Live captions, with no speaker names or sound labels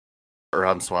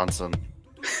Ron Swanson,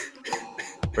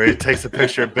 where he takes a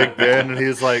picture of Big Ben and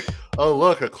he's like, "Oh,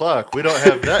 look, a clock. We don't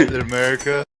have that in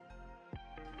America."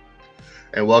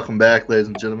 And welcome back, ladies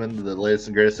and gentlemen, to the latest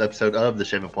and greatest episode of the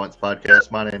Shaving Points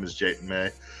podcast. My name is Jayton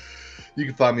May. You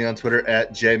can find me on Twitter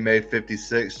at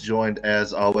JMay56, joined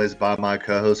as always by my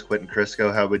co-host Quentin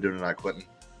Crisco. How are we doing tonight, Quentin?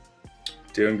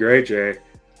 Doing great, Jay.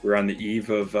 We're on the eve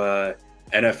of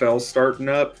NFL starting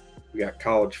up. We got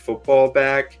college football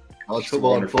back. College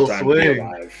football in full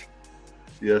swing.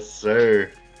 Yes, sir.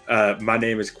 My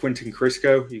name is Quentin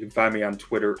Crisco. You can find me on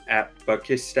Twitter at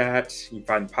BuckisStats. You can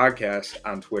find the podcast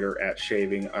on Twitter at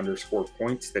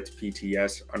shaving_points. That's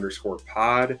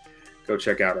PTS_pod. Go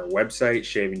check out our website,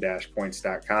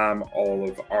 shaving-points.com. All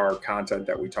of our content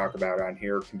that we talk about on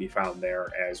here can be found there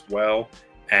as well.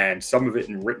 And some of it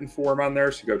in written form on there,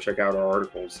 so go check out our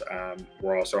articles.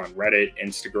 We're also on Reddit,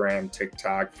 Instagram,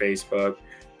 TikTok, Facebook.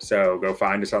 So go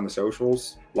find us on the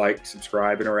socials, like,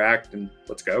 subscribe, interact, and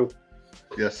let's go.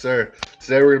 Yes, sir.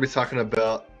 Today we're going to be talking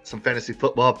about some fantasy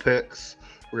football picks.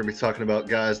 We're going to be talking about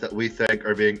guys that we think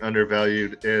are being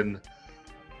undervalued in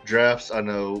drafts. I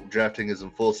know drafting is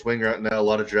in full swing right now. A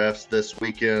lot of drafts this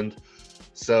weekend.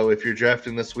 So if you're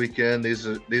drafting this weekend, these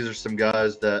are some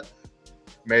guys that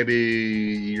maybe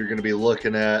you're going to be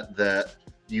looking at that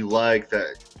you like,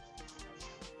 that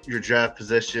your draft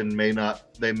position may not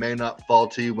fall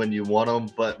to you when you want them,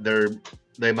 but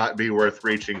they might be worth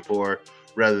reaching for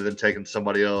rather than taking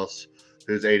somebody else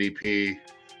whose ADP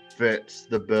fits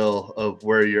the bill of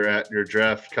where you're at in your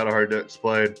draft. Kind of hard to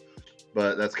explain,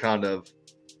 but that's kind of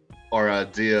our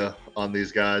idea on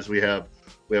these guys. We have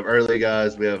early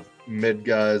guys, we have mid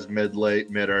guys, mid late,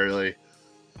 mid early.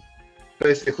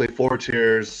 Basically 4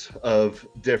 tiers of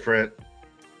different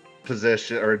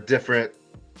position or different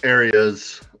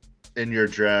areas in your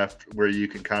draft where you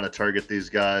can kind of target these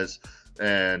guys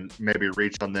and maybe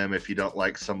reach on them if you don't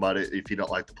like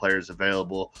the players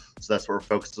available. So that's what we're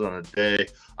focusing on today.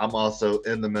 I'm also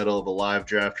in the middle of a live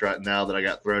draft right now that I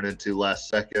got thrown into last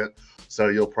second. So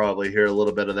you'll probably hear a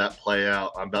little bit of that play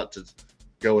out. I'm about to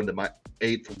go into my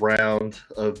 8th round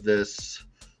of this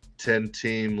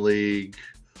 10-team league,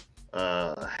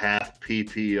 half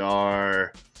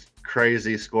PPR,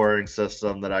 crazy scoring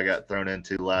system that I got thrown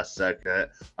into last second.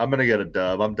 I'm gonna get a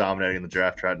dub. I'm dominating the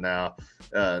draft right now.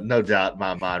 No doubt in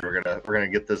my mind we're gonna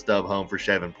get this dub home for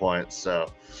Shaving Points.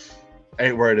 So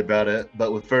ain't worried about it.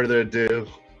 But with further ado,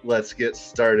 let's get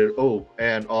started. Oh,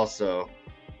 and also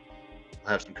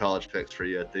I have some college picks for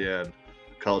you at the end.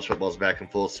 College football's back in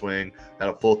full swing.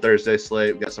 Got a full Thursday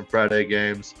slate. We got some Friday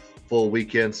games, full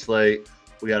weekend slate.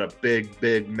 We got a big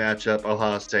matchup,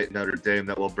 Ohio State, Notre Dame,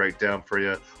 that we'll break down for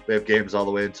you. We have games all the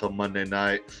way until Monday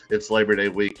night. It's Labor Day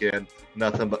weekend.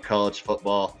 Nothing but college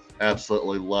football.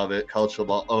 Absolutely love it. College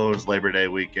football owns Labor Day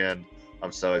weekend.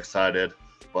 I'm so excited.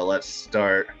 But let's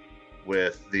start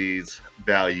with these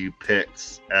value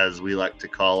picks, as we like to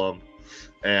call them.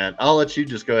 And I'll let you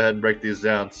just go ahead and break these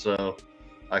down so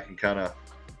I can kind of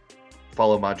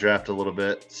follow my draft a little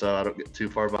bit so I don't get too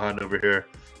far behind over here.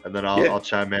 And then I'll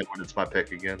chime in when it's my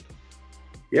pick again.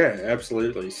 Yeah,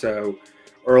 absolutely. So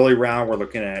early round, we're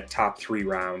looking at top 3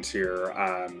 rounds here.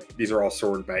 These are all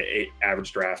sorted by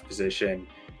average draft position.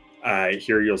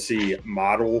 Here you'll see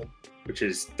model, which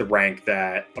is the rank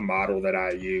that a model that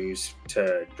I use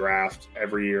to draft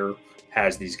every year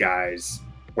has these guys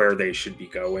where they should be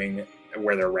going,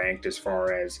 where they're ranked as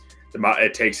far as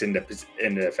it takes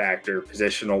into factor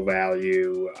positional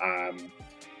value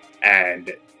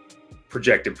and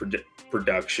projected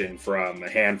production from a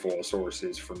handful of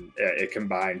sources. From it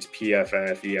combines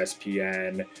PFF,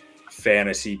 ESPN,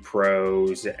 Fantasy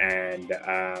Pros, and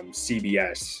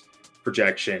CBS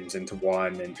projections into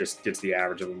one, and just gets the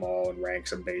average of them all and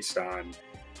ranks them based on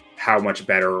how much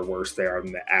better or worse they are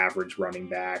than the average running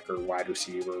back or wide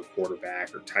receiver or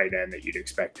quarterback or tight end that you'd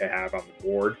expect to have on the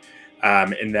board.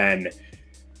 And then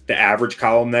the average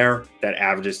column there, that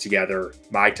averages together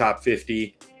my top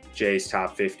 50, Jay's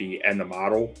top 50, and the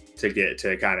model to get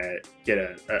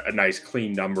a nice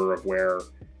clean number of where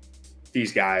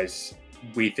these guys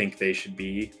we think they should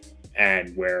be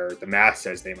and where the math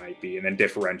says they might be. And then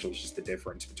differential is just the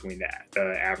difference between the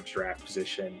average draft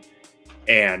position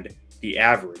and the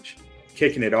average.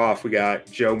 Kicking it off, we got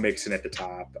Joe Mixon at the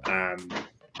top.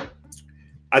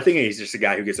 I think he's just a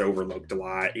guy who gets overlooked a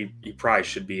lot. He probably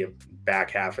should be a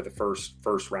back half of the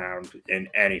first round in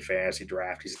any fantasy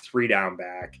draft. He's a 3-down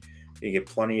back. He get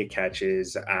plenty of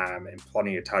catches and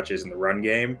plenty of touches in the run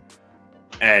game.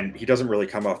 And he doesn't really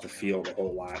come off the field a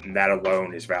whole lot, and that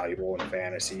alone is valuable in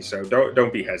fantasy. So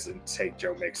don't be hesitant to take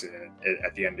Joe Mixon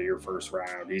at the end of your first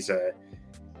round. He's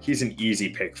he's an easy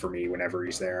pick for me whenever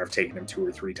he's there. I've taken him 2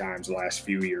 or 3 times the last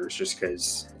few years just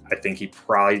because I think he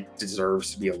probably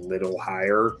deserves to be a little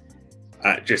higher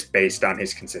just based on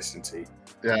his consistency.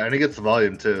 Yeah, and he gets the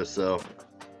volume too. So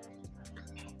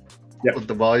Yep. with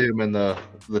the volume and the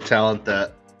talent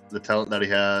that he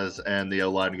has and the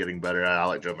O-line getting better, I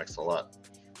like Joe Mixon a lot.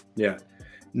 Yeah.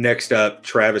 Next up,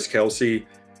 Travis Kelce.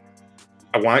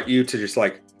 I want you to just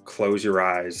like close your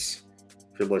eyes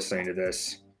if you're listening to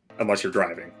this, unless you're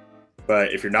driving.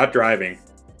 But if you're not driving,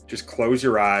 just close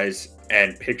your eyes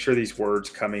and picture these words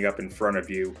coming up in front of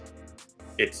you.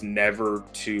 It's never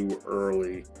too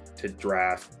early to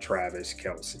draft Travis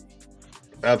Kelce.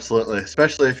 Absolutely,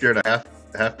 especially if you're in a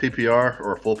half PPR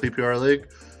or a full PPR league.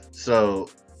 So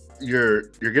you're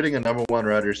getting a number one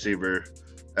wide receiver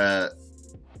at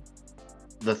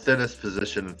the thinnest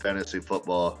position in fantasy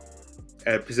football.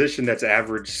 A position that's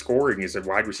average scoring is a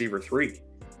wide receiver 3.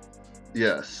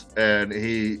 Yes, and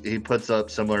he puts up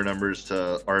similar numbers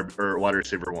to our or wide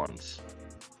receiver 1s.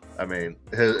 I mean,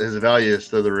 his value is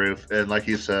through the roof, and like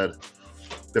you said,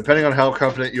 depending on how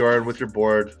confident you are with your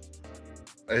board,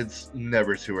 it's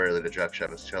never too early to draft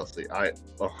Travis Kelce. I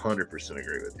 100%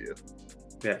 agree with you.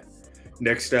 Yeah.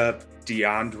 Next up,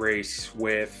 DeAndre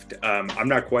Swift. I'm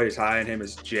not quite as high on him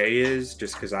as Jay is,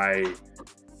 just because I am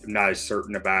not as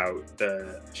certain about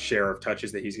the share of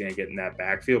touches that he's going to get in that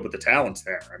backfield. But the talent's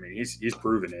there. I mean, he's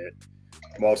proven it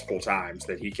multiple times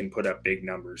that he can put up big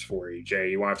numbers for you. Jay,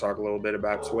 you want to talk a little bit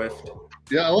about Swift?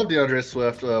 Yeah, I love DeAndre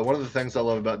Swift. One of the things I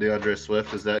love about DeAndre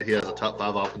Swift is that he has a top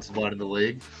 5 offensive line in the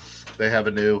league. They have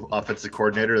a new offensive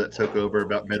coordinator that took over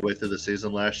about midway through the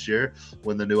season last year.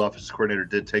 When the new offensive coordinator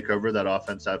did take over, that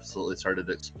offense absolutely started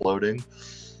exploding.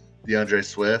 DeAndre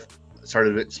Swift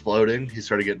started exploding. He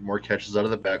started getting more catches out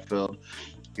of the backfield.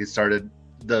 He started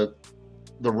the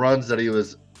runs that he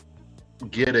was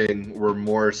getting were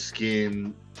more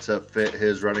schemed to fit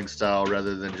his running style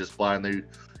rather than just blindly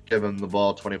give him the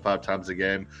ball 25 times a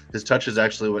game. His touches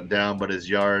actually went down, but his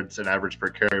yards and average per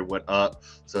carry went up.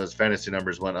 So his fantasy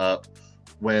numbers went up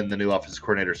when the new offensive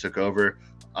coordinator took over.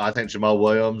 I think Jamal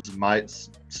Williams might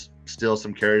steal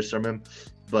some carries from him,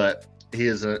 but he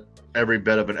is every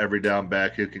bit of an every down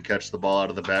back who can catch the ball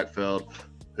out of the backfield,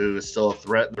 who is still a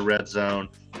threat in the red zone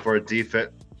for a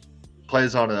defense.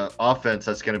 Plays on an offense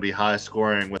that's going to be high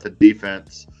scoring with a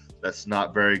defense that's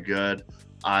not very good.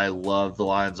 I love the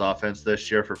Lions offense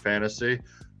this year for fantasy.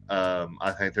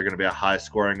 I think they're going to be a high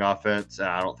scoring offense, and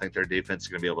I don't think their defense is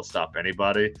going to be able to stop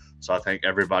anybody. So I think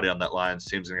everybody on that Lions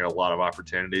team is going to get a lot of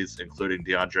opportunities, including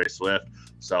DeAndre Swift.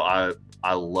 So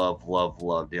I love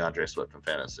DeAndre Swift in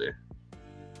fantasy.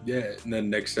 Yeah, and then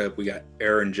next up we got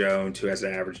Aaron Jones, who has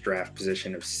an average draft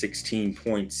position of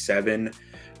 16.7.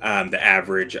 The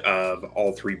average of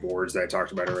all 3 boards that I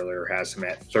talked about earlier has him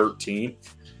at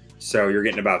 13th. So you're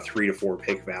getting about 3 to 4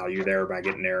 pick value there by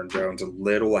getting Aaron Jones a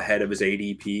little ahead of his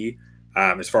ADP,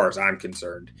 as far as I'm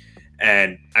concerned.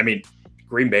 And I mean,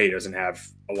 Green Bay doesn't have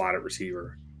a lot of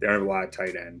receiver; they don't have a lot of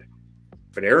tight end.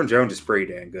 But Aaron Jones is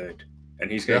pretty damn good, and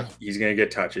he's gonna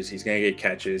get touches, he's gonna get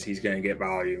catches, he's gonna get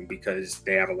volume because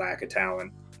they have a lack of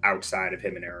talent outside of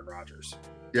him and Aaron Rodgers.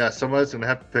 Yeah, somebody's going to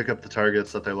have to pick up the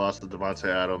targets that they lost to Devontae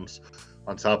Adams.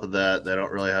 On top of that, they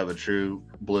don't really have a true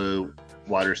blue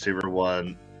wide receiver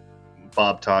 1.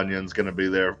 Bob Tonyan's going to be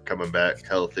there coming back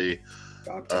healthy.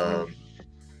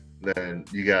 Then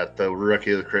you got the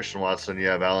rookie of Christian Watson. You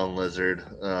have Allen Lizard.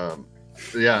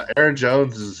 Yeah, Aaron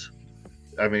Jones is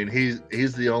 – I mean,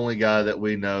 he's the only guy that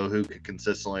we know who can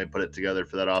consistently put it together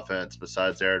for that offense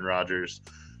besides Aaron Rodgers.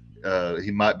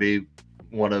 He might be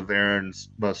one of Aaron's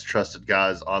most trusted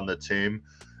guys on the team.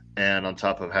 And on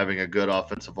top of having a good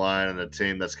offensive line and a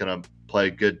team that's going to play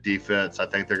good defense, I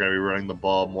think they're going to be running the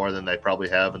ball more than they probably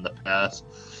have in the past.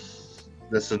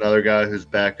 This is another guy whose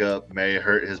backup may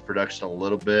hurt his production a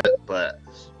little bit, but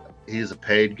he's a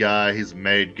paid guy. He's a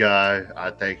made guy.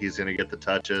 I think he's going to get the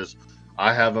touches.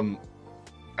 I have him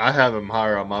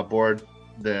higher on my board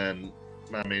than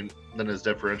his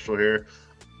differential here.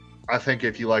 I think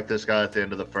if you like this guy at the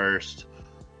end of the first,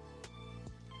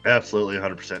 absolutely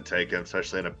 100% take him,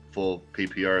 especially in a full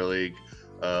PPR league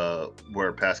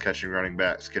where pass catching running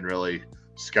backs can really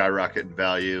skyrocket in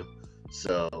value.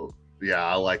 So, yeah,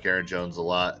 I like Aaron Jones a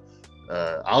lot.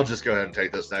 I'll just go ahead and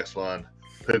take this next one.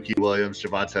 Pookie Williams,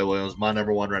 Javonte Williams, my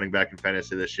number 1 running back in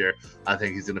fantasy this year. I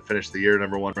think he's going to finish the year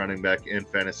number 1 running back in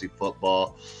fantasy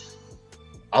football.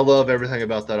 I love everything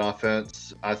about that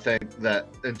offense. I think that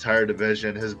entire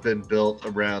division has been built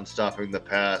around stopping the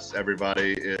pass.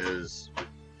 Everybody is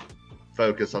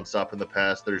focused on stopping the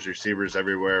pass. There's receivers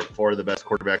everywhere. 4 of the best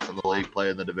quarterbacks in the league play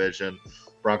in the division.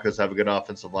 Broncos have a good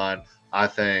offensive line. I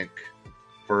think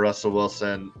for Russell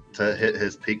Wilson to hit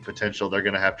his peak potential, they're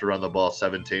going to have to run the ball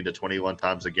 17 to 21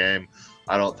 times a game.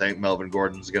 I don't think Melvin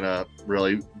Gordon's going to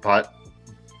really bite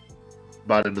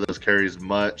into those carries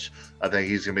much. I think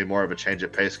he's going to be more of a change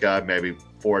of pace guy, maybe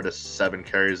 4 to 7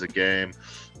 carries a game,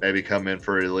 maybe come in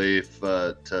for relief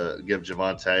to give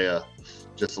Javonte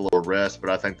just a little rest. But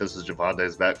I think this is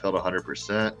Javonte's backfield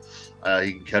 100%.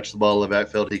 He can catch the ball in the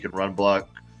backfield. He can run block,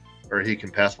 or he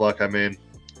can pass block. I mean,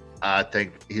 I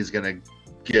think he's going to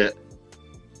get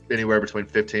anywhere between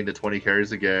 15 to 20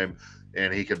 carries a game,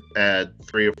 and he could add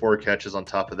 3 or 4 catches on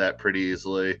top of that pretty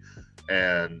easily.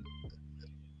 And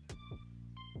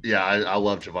yeah, I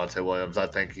love Javonte Williams. I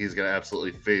think he's going to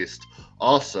absolutely feast.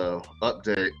 Also,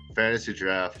 update, fantasy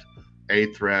draft,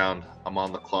 8th round. I'm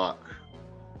on the clock.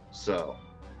 So,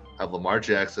 I have Lamar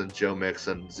Jackson, Joe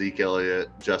Mixon, Zeke Elliott,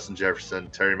 Justin Jefferson,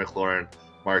 Terry McLaurin,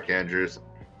 Mark Andrews,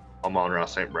 Amon-Ra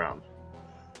St. Brown.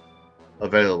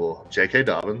 Available, J.K.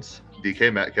 Dobbins,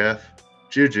 DK Metcalf,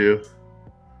 Juju,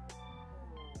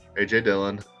 A.J.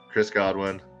 Dillon, Chris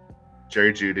Godwin,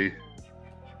 Jerry Jeudy,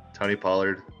 Tony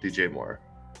Pollard, DJ Moore.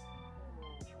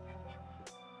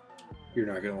 You're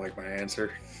not going to like my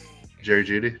answer. Jerry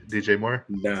Jeudy, DJ Moore?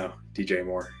 No, DJ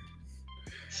Moore.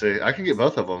 See, I can get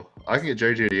both of them. I can get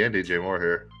Jerry Jeudy and DJ Moore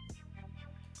here.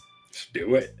 Just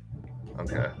do it.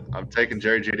 Okay. I'm taking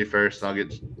Jerry Jeudy first, and I'll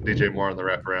get DJ Moore in the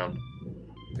wraparound.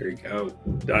 There you go.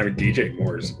 I mean, DJ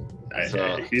Moore's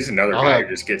he's another I'll guy have-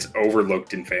 who just gets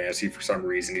overlooked in fantasy for some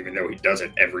reason, even though he does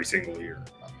it every single year.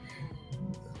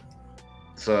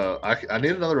 So I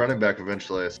need another running back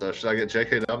eventually. So should I get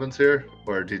J.K. Dobbins here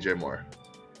or DJ Moore?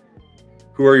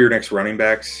 Who are your next running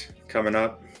backs coming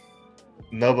up?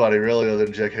 Nobody really other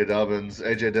than J.K. Dobbins.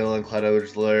 A.J. Dillon, Clyde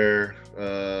Edwards-Helaire,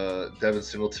 Devin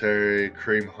Singletary,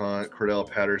 Kareem Hunt, Cordell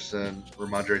Patterson,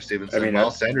 Ramondre Stevenson. I mean,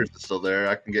 Miles Sanders is still there.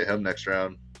 I can get him next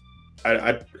round.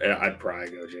 I'd probably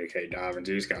go J.K. Dobbins.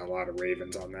 He's got a lot of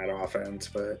Ravens on that offense,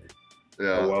 but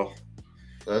Yeah. oh well.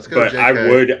 Let's go. But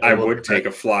JK. I would take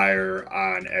a flyer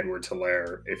on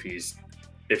Edwards-Helaire if he's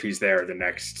there the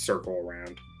next circle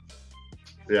around.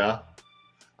 Yeah.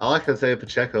 I like Isaiah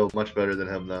Pacheco much better than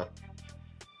him, though.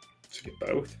 Let's get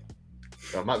both.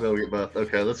 I might be able to get both.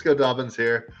 Okay, let's go Dobbins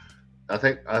here. I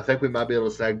think we might be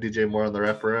able to snag DJ Moore on the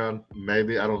wraparound.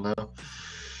 Maybe. I don't know.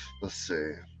 Let's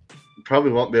see.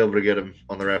 Probably won't be able to get him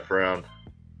on the wraparound.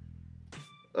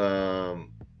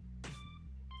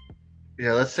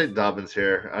 Yeah, let's take Dobbins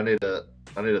here. I need a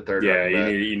third. Yeah, running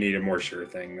back. you need a more sure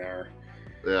thing there.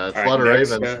 Yeah, it's All a lot right, of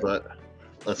next, Ravens, but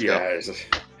let's go. Yeah.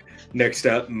 Next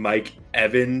up, Mike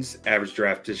Evans, average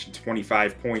draft position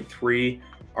 25.3.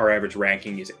 Our average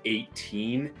ranking is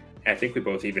 18. I think we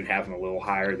both even have him a little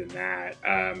higher than that.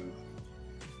 I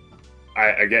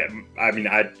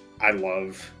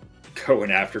love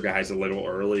going after guys a little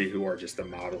early who are just a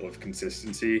model of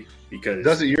consistency, because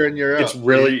Does it year in, year out? it's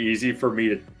really easy for me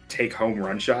to take home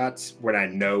run shots when I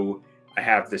know I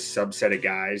have this subset of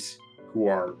guys who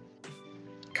are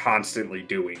constantly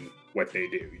doing what they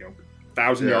do.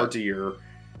 1,000 Yeah. yards a year, Every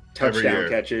touchdown year.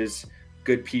 catches,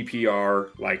 good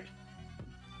PPR. Like,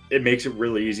 it makes it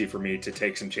really easy for me to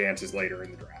take some chances later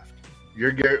in the draft.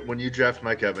 When you draft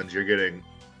Mike Evans, you're getting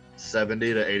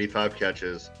 70 to 85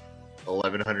 catches,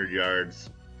 1,100 yards,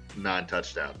 9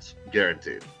 touchdowns,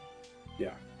 guaranteed.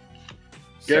 Yeah.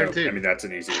 Guaranteed. So, I mean, that's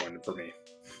an easy one for me.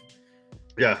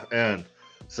 Yeah, and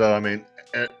so I mean,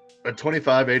 at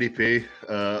 25 ADP,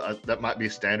 that might be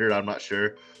standard. I'm not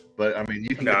sure, but I mean,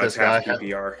 you can No, get it's this guy half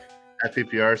PPR. at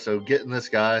PPR. So getting this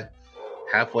guy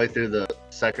halfway through the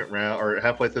second round or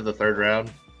halfway through the third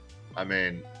round, I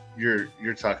mean, you're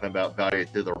talking about value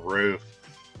through the roof.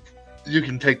 You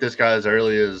can take this guy as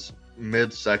early as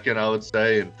mid-second, I would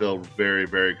say, and feel very,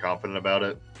 very confident about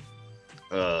it.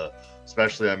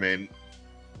 Especially, I mean,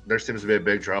 there seems to be a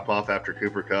big drop-off after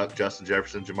Cooper Kupp, Justin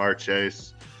Jefferson, Jamar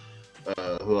Chase.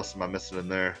 Who else am I missing in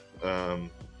there?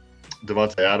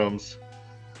 Devontae Adams.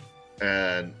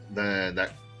 And then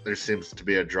there seems to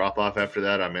be a drop-off after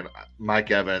that. I mean, Mike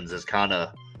Evans is kind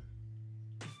of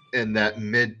in that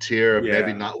mid-tier of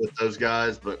maybe not with those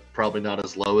guys, but probably not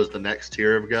as low as the next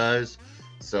tier of guys.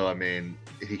 So, I mean,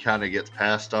 he kind of gets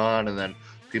passed on, and then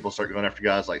people start going after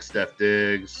guys like Steph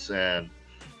Diggs and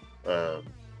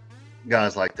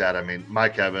guys like that. I mean,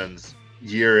 Mike Evans,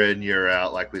 year in, year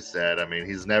out, like we said, I mean,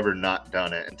 he's never not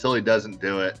done it. Until he doesn't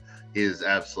do it, he is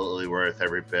absolutely worth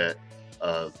every bit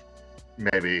of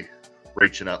maybe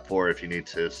reaching up for if you need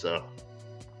to. So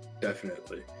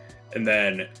Definitely. And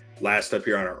then last up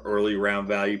here on our early round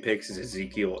value picks is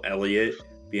Ezekiel Elliott,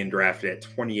 being drafted at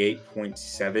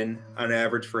 28.7 on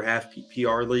average for half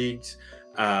PPR leagues.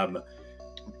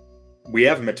 We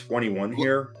have him at 21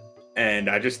 here. And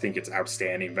I just think it's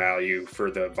outstanding value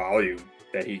for the volume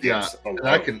that he Yeah, gets and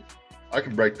alone. I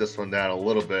can break this one down a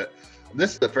little bit.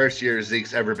 This is the first year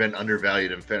Zeke's ever been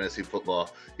undervalued in fantasy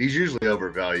football. He's usually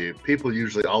overvalued. People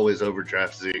usually always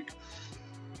overdraft Zeke.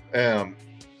 Um,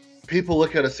 People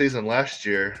look at a season last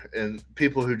year, and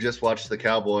people who just watch the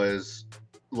Cowboys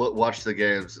watch the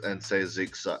games and say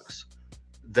Zeke sucks.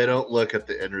 They don't look at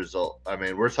the end result. I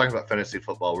mean, we're talking about fantasy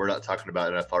football. We're not talking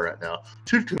about NFL right now.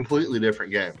 Two completely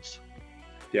different games.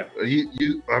 Yeah.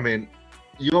 I mean,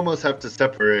 you almost have to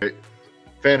separate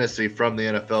fantasy from the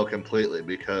NFL completely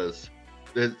because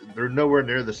they're nowhere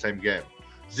near the same game.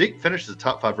 Zeke finished as a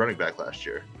top 5 running back last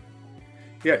year.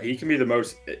 Yeah, he can be the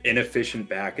most inefficient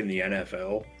back in the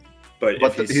NFL. But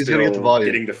if he's he's still going to get the volume.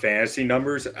 getting the fantasy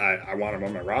numbers, I want him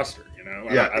on my roster.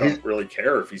 Yeah, I don't really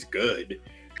care if he's good.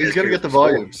 He's going to get the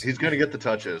volume. He's going to get the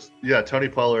touches. Yeah, Tony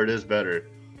Pollard is better,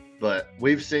 but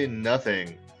we've seen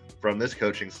nothing from this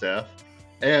coaching staff.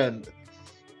 And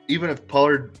even if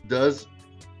Pollard does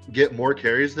get more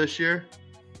carries this year,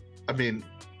 I mean,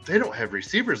 they don't have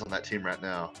receivers on that team right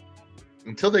now.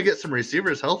 Until they get some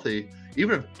receivers healthy,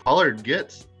 even if Pollard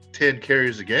gets 10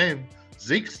 carries a game,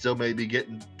 Zeke still may be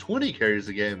getting 20 carries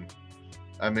a game.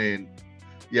 I mean,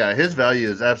 yeah, his value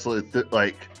is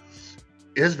absolutely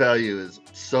his value is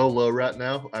so low right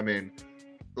now. I mean,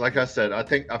 like I said, I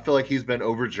feel like he's been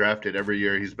overdrafted every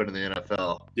year he's been in the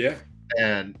NFL. Yeah.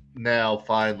 And now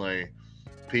finally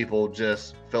people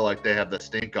just feel like they have the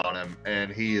stink on him,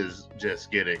 and he is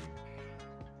just getting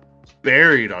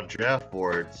buried on draft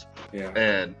boards. Yeah.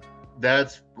 And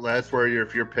that's where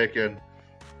if you're picking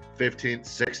 15th,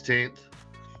 16th,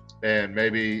 and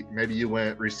maybe you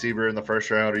went receiver in the first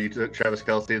round, or you took Travis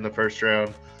Kelce in the first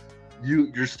round,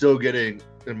 you're still getting,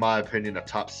 in my opinion, a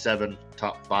top 7,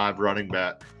 top 5 running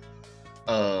back,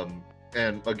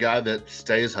 and a guy that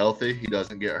stays healthy. He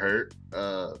doesn't get hurt.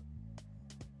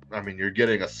 I mean, you're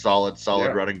getting a solid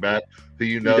running back who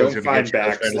you don't find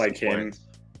backs like points. him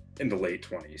in the late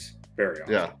 20s very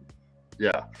often.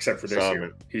 Yeah. Except for this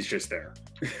year, he's just there.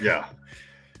 Yeah.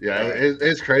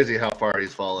 It's crazy how far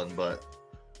he's fallen, but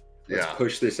let's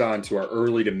push this on to our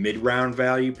early to mid-round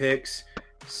value picks,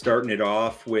 starting it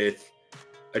off with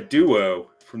a duo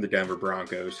from the Denver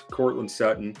Broncos, Courtland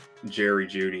Sutton and Jerry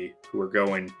Jeudy, who are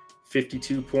going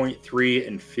 52.3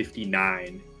 and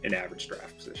 59 in average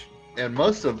draft position. And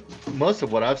most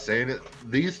of what I've seen,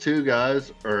 these two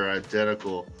guys are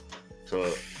identical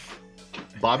to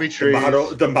Bobby Trees.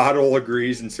 The model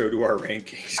agrees, and so do our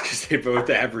rankings, because they both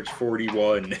average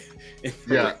 41 in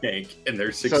the rank, and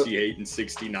they're 68 and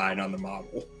 69 on the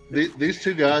model. These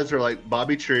two guys are like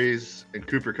Bobby Trees and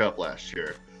Cooper Kupp last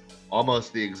year.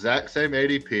 Almost the exact same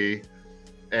ADP,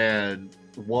 and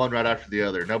one right after the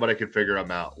other. Nobody could figure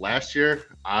them out. Last year,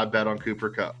 I bet on Cooper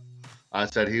Kupp. I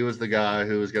said he was the guy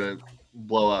who was going to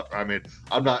blow up. I mean,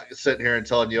 I'm not sitting here and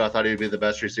telling you I thought he'd be the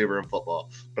best receiver in football,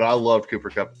 but I loved Cooper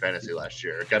Kupp in fantasy last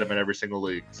year. Got him in every single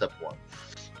league except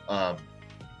one.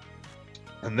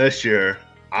 And this year,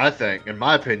 I think, in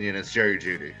my opinion, it's Jerry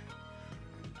Jeudy.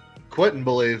 Quentin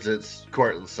believes it's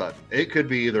Courtland Sutton. It could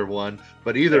be either one,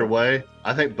 but either way,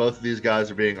 I think both of these guys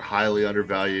are being highly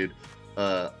undervalued.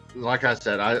 Like I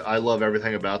said, I love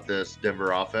everything about this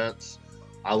Denver offense.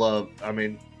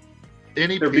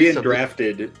 They're being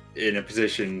drafted in a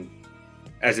position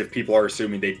as if people are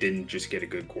assuming they didn't just get a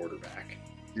good quarterback.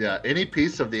 Yeah, any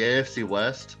piece of the AFC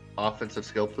West offensive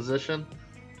skill position,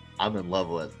 I'm in love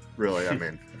with. Really, I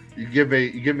mean, you give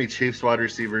me Chiefs wide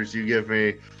receivers, you give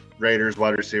me Raiders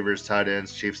wide receivers, tight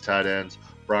ends, Chiefs tight ends,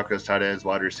 Broncos tight ends,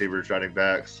 wide receivers, running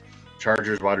backs,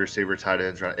 Chargers wide receiver, tight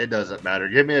ends. It doesn't matter.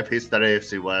 Give me a piece of that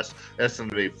AFC West. It's going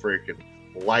to be freaking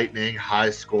lightning, high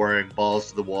scoring, balls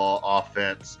to the wall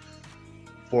offense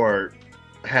for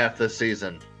half the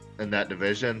season in that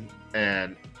division.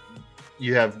 And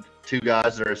you have two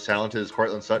guys that are as talented as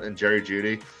Courtland Sutton and Jerry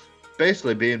Jeudy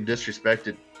basically being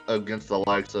disrespected against the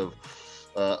likes of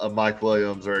Mike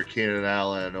Williams or Keenan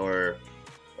Allen or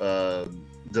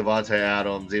Devontae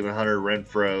Adams, even Hunter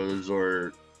Renfro's,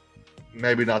 or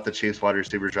maybe not the Chiefs wide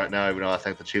receivers right now, even though I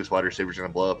think the Chiefs wide receivers are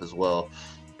going to blow up as well.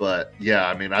 But yeah,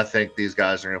 I mean, I think these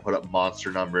guys are going to put up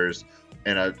monster numbers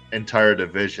in an entire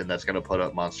division that's going to put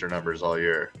up monster numbers all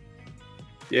year.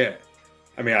 Yeah.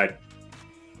 I mean,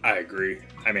 I agree.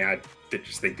 I mean, I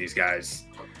just think these guys,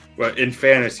 well, in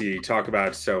fantasy, you talk about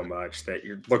it so much that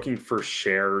you're looking for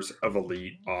shares of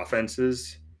elite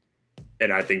offenses.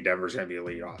 And I think Denver's going to be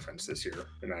elite offense this year.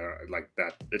 And I don't like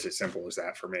that. It's as simple as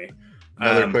that for me.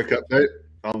 Another quick update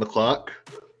on the clock.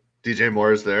 DJ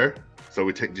Moore is there. So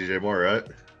we take DJ Moore, right?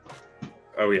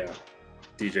 Oh, yeah.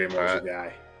 DJ Moore's the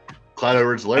guy. Clyde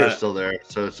Edwards-Helaire is still there.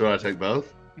 So I take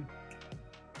both?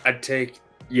 I'd take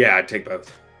both.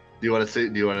 Do you want to see?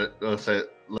 Do you want to say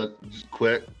just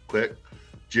quick?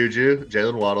 Juju,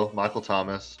 Jalen Waddle, Michael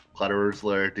Thomas, Clyde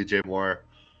Edwards-Helaire, DJ Moore,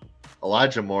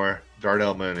 Elijah Moore,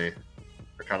 Darnell Mooney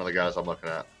are kind of the guys I'm looking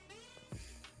at.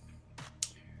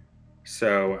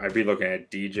 So I'd be looking at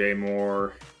DJ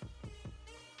Moore,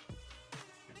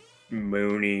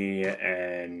 Mooney,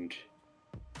 and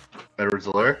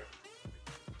Edwards-Helaire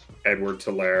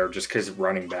just because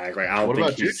running back. Like I don't What think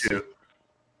about he's. Juju?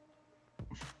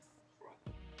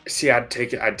 See, I'd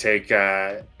take the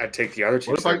other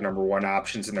two What if number one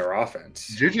options in their offense.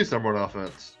 Juju's number one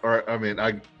offense, or I mean,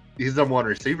 he's number one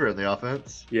receiver in the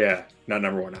offense. Yeah, not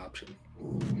number one option.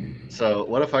 So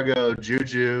what if I go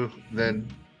Juju then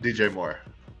DJ Moore?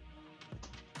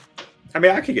 I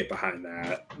mean, I could get behind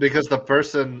that. Because the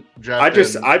person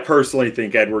drafted, I personally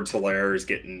think Edwards-Helaire is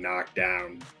getting knocked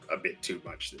down a bit too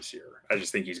much this year. I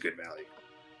just think he's good value.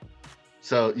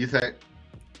 So you think?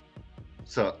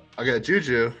 So I got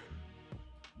Juju.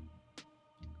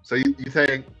 So you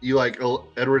think you like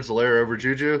Edwards-Helaire over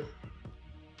Juju?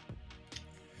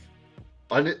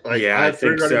 I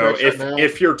think so.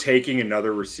 If you're taking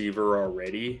another receiver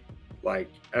already, how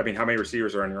many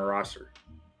receivers are on your roster?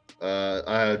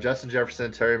 I have Justin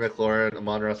Jefferson, Terry McLaurin,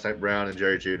 Amon-Ra St. Brown, and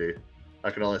Jerry Jeudy.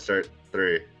 I can only start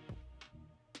 3.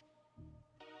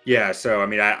 Yeah, so I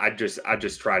mean, I just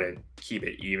try to keep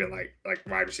it even, like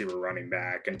wide receiver, running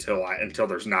back until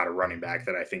there's not a running back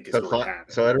that I think is worth having.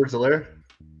 So Edwards-Helaire?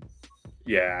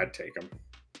 Yeah, I'd take him.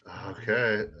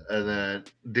 Okay, and then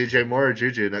DJ Moore or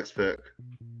Juju next pick?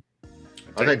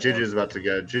 I think Juju's about to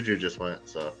go. Juju just went,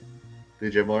 so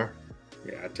DJ Moore?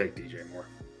 Yeah, I'd take DJ Moore.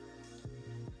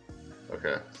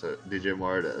 Okay, so DJ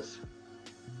Moore it is.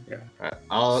 Yeah. All right,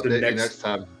 I'll update you next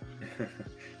time.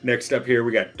 Next up here,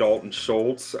 we got Dalton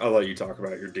Schultz. I'll let you talk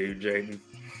about your dude, Jaden.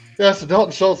 Yeah, so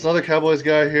Dalton Schultz, another Cowboys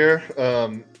guy here.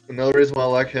 Another reason why I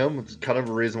like him, it's kind of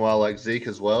a reason why I like Zeke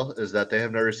as well, is that they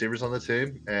have no receivers on the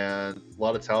team and a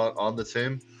lot of talent on the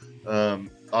team.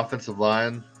 Offensive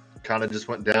line kind of just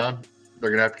went down. They're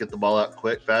going to have to get the ball out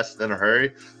quick, fast, in a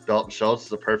hurry. Dalton Schultz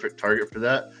is a perfect target for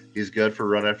that. He's good for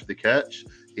run after the catch.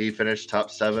 He finished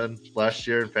top 7 last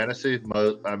year in fantasy.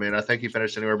 I think he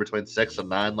finished anywhere between 6 and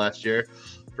 9 last year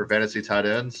for fantasy tight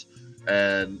ends.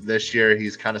 And this year,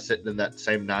 he's kind of sitting in that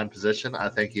same 9 position. I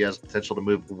think he has potential to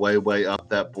move way, way up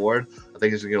that board. I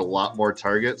think he's going to get a lot more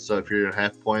targets. So if you're in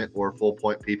half point or full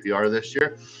point PPR this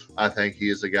year, I think he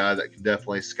is a guy that can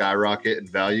definitely skyrocket in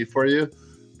value for you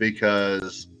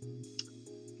because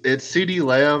it's CeeDee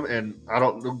Lamb and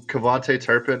Kevontae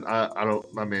Turpin. I'm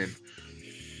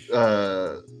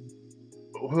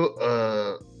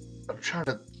trying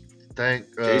to think.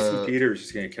 Jason Peters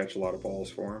is going to catch a lot of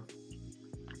balls for him.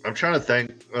 I'm trying to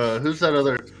think. Who's that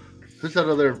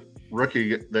other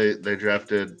rookie they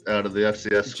drafted out of the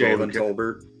FCS school? Jalen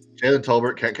Tolbert. Jalen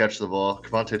Tolbert can't catch the ball.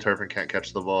 Kevontae Turpin can't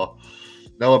catch the ball.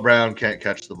 Noah Brown can't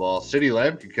catch the ball. CeeDee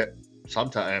Lamb can catch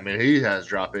sometimes. I mean, he has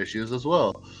drop issues as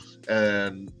well.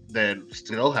 And then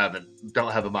still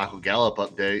don't have a Michael Gallup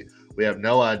update. We have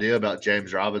no idea about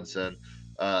James Robinson.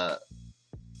 Not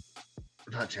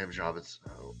James Robinson.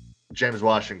 James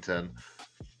Washington.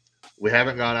 We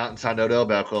haven't gone out and signed Odell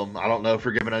Beckham. I don't know if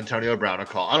we're giving Antonio Brown a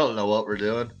call. I don't know what we're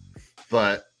doing.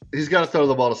 But he's got to throw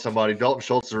the ball to somebody. Dalton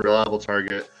Schultz is a reliable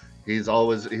target. He's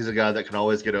a guy that can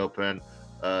always get open.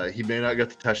 He may not get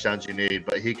the touchdowns you need,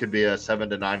 but he could be a 7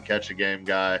 to 9 catch a game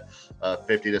guy,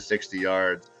 50 to 60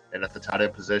 yards. And at the tight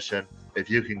end position, if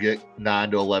you can get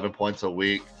 9 to 11 points a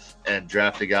week and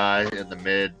draft a guy in the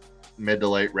mid to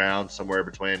late round, somewhere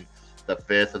between the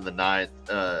 5th and the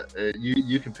 9th,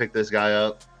 you can pick this guy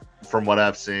up from what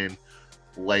I've seen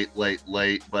late.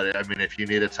 But I mean, if you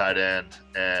need a tight end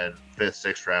and 5th,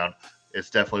 6th round, it's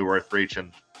definitely worth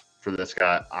reaching for this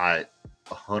guy. I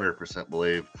 100%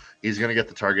 believe he's going to get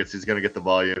the targets. He's going to get the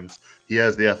volumes. He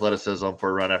has the athleticism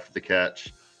for a run after the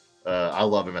catch. I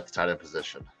love him at the tight end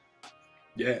position.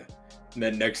 Yeah. And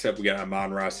then next up, we got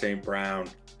Amon-Ra St. Brown.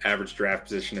 Average draft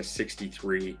position is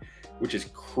 63, which is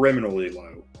criminally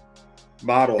low.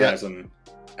 Model has him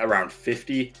around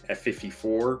 50 at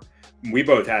 54. We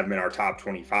both have him in our top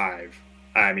 25.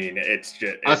 I mean, it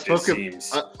just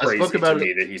seems crazy to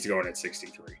me that he's going at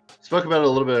 63. Spoke about it a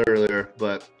little bit earlier,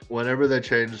 but whenever they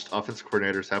changed offensive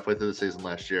coordinators halfway through the season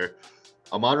last year,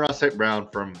 Amon-Ra St. Brown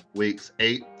from weeks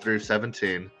 8 through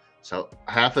 17, so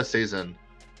half a season,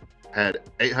 had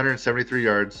 873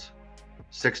 yards,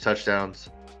 6 touchdowns,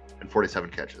 and 47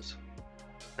 catches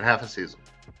in half a season.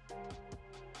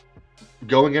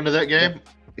 Going into that game,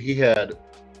 he had,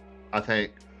 I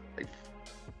think,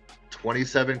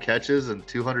 27 catches and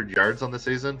 200 yards on the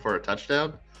season for a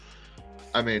touchdown.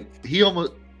 I mean, he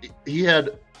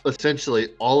had essentially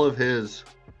all of his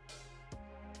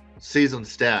season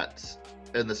stats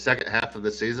in the second half of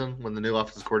the season when the new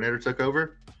offensive coordinator took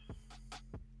over.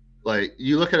 Like,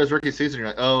 you look at his rookie season, you're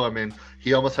like, oh, I mean,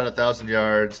 he almost had 1,000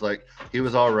 yards. Like, he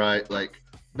was all right. Like,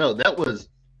 no, that was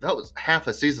half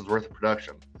a season's worth of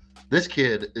production. This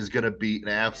kid is going to be an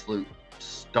absolute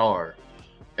star.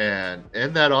 And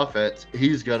in that offense,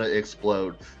 he's going to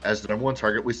explode as the number one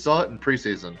target. We saw it in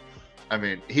preseason. I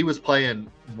mean, he was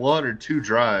playing 1 or 2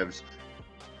 drives.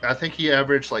 I think he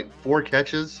averaged like 4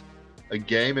 catches a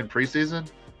game in preseason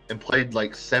and played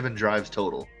like 7 drives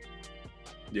total.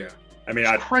 Yeah. I mean,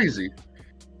 it's crazy.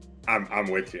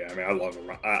 I'm with you. I mean, I love him.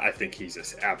 I think he's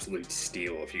an absolute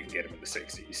steal if you can get him in the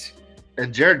 60s.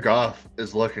 And Jared Goff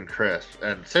is looking crisp.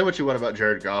 And say what you want about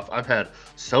Jared Goff. I've had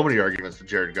so many arguments with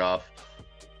Jared Goff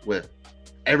with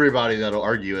everybody that'll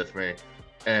argue with me.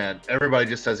 And everybody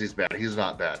just says he's bad. He's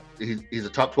not bad. He's a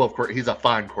top 12 quarterback. He's a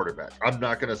fine quarterback. I'm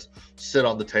not going to sit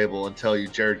on the table and tell you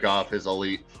Jared Goff is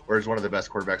elite or is one of the best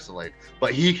quarterbacks in the league.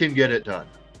 But he can get it done.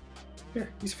 Yeah,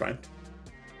 he's fine.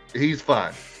 He's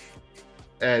fine.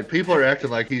 And people are acting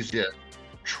like he's just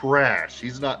trash.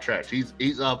 He's not trash.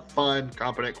 He's a fine,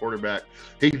 competent quarterback.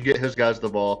 He can get his guys the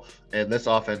ball, and this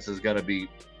offense is going to be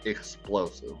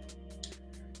explosive.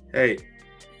 Hey,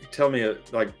 tell me,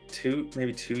 like 2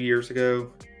 years ago,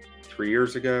 3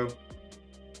 years ago,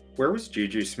 where was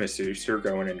Juju Smith-Schuster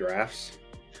going in drafts?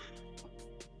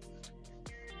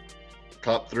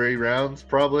 Top 3 rounds,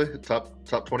 probably. Top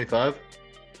 25.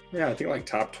 Yeah, I think like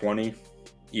top 20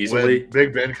 easily. When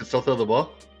Big Ben can still throw the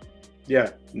ball. Yeah,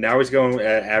 now he's going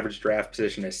at average draft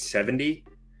position is 70.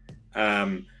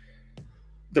 The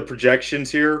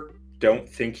projections here don't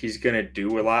think he's going to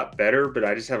do a lot better, but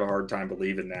I just have a hard time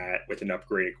believing that with an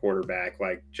upgraded quarterback,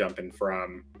 like jumping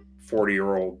from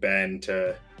 40-year-old Ben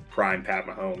to prime Pat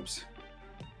Mahomes.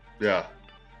 Yeah.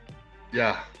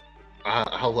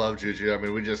 I love Juju. I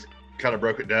mean, we just kind of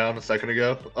broke it down a second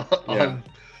ago on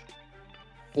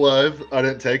live. I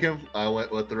didn't take him. I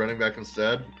went with the running back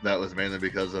instead. That was mainly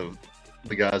because of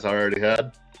the guys I already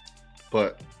had.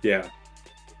 But yeah,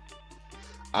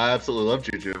 I absolutely love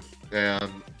Juju.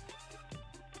 And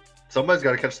somebody's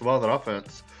got to catch the ball in that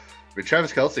offense. I mean,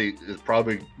 Travis Kelce is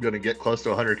probably going to get close to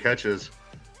 100 catches,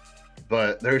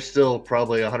 but there's still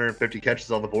probably 150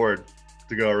 catches on the board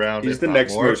to go around. He's the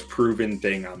next most proven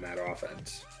thing on that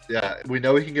offense. Yeah, we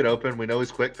know he can get open. We know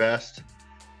he's quick, fast.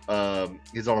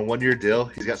 He's on a 1-year deal.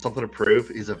 He's got something to prove.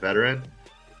 He's a veteran.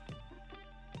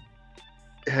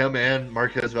 Him and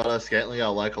Marquez Valdes-Scantling I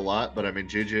like a lot, but I mean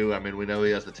Juju, I mean we know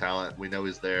he has the talent. We know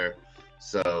he's there.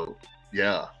 So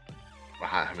yeah.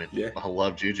 I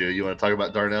love Juju. You want to talk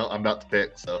about Darnell? I'm about to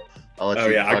pick, so I'll let you. Oh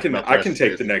yeah, I can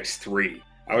take the next 3.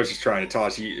 I was just trying to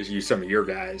toss you some of your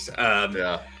guys.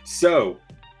 Yeah. So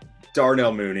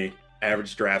Darnell Mooney,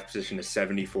 average draft position is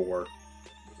 74,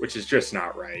 which is just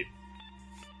not right.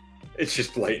 It's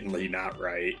just blatantly not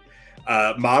right.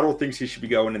 Model thinks he should be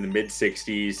going in the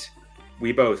mid-60s.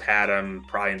 We both had him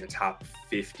probably in the top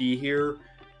 50 here.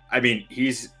 I mean,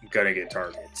 he's going to get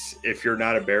targets. If you're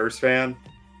not a Bears fan,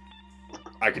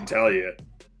 I can tell you,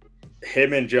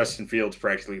 him and Justin Fields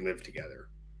practically live together.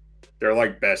 They're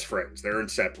like best friends. They're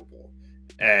inseparable.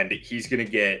 And he's going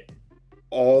to get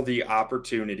all the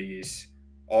opportunities,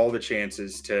 all the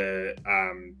chances to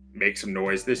make some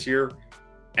noise this year.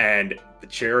 And the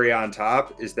cherry on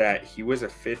top is that he was a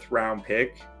 5th-round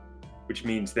pick, which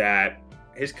means that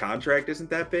his contract isn't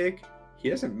that big. He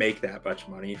doesn't make that much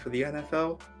money for the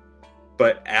NFL.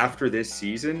 But after this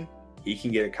season, he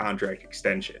can get a contract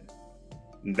extension.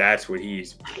 And that's what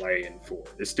he's playing for.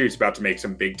 This dude's about to make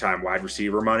some big-time wide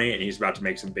receiver money, and he's about to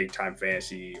make some big-time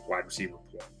fantasy wide receiver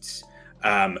points.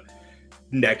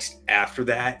 Next after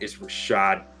that is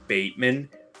Rashad Bateman,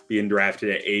 being drafted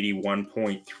at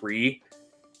 81.3.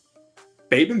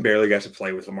 Bateman barely got to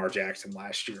play with Lamar Jackson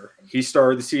last year. He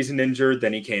started the season injured,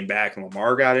 then he came back and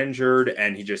Lamar got injured,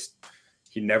 and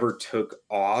he never took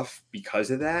off because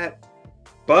of that.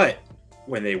 But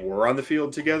when they were on the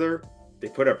field together, they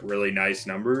put up really nice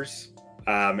numbers.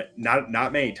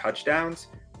 Not many touchdowns,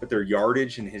 but their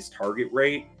yardage and his target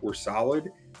rate were solid.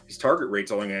 His target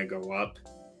rate's only going to go up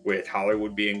with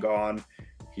Hollywood being gone.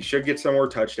 He should get some more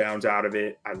touchdowns out of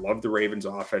it. I love the Ravens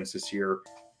offense this year.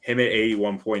 Him at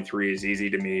 81.3 is easy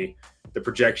to me. The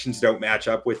projections don't match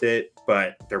up with it,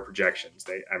 but they're projections.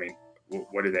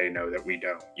 What do they know that we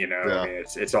don't? You know, yeah. I mean,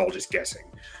 it's all just guessing.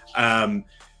 And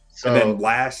then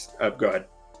last, go ahead.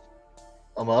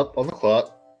 I'm up on the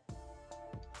clock,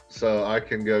 so I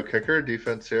can go kicker,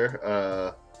 defense here,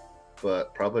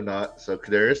 but probably not. So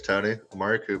Kadarius Toney,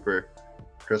 Amari Cooper,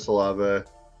 Chris Olave,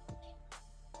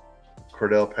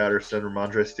 Cordell Patterson,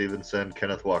 Ramondre Stevenson,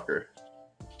 Kenneth Walker.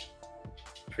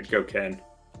 I'd go Ken.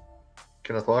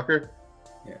 Kenneth Walker?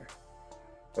 Yeah.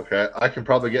 Okay, I can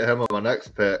probably get him on my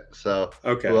next pick. So,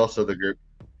 Okay. Who else of the group?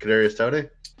 Kadarius Toney?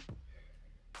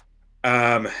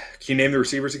 Can you name the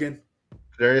receivers again?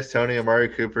 Kadarius Toney, Amari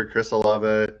Cooper, Chris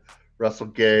Olave, Russell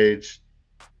Gage,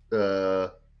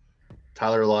 Tyler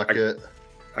Lockett.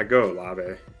 I go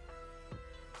Olave.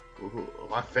 Ooh,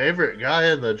 my favorite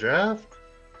guy in the draft.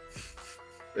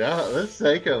 Yeah, let's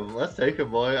take him. Let's take him,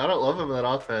 boy. I don't love him in that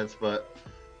offense, but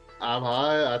I'm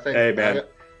high. I think. Hey, man.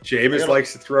 Jameis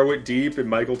likes to throw it deep, and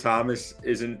Michael Thomas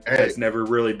has never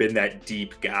really been that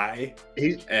deep guy.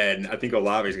 And I think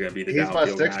Olave is going to be the he's my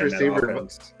sixth guy receiver. In that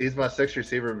offense. He's my sixth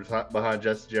receiver behind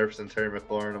Justin Jefferson, Terry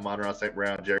McLaurin, Amon-Ra St.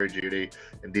 Brown, Jerry Jeudy,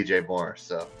 and DJ Moore.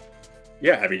 So.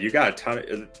 Yeah, I mean, you got a ton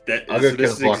of that.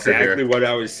 This is exactly what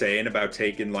I was saying about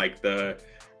taking like the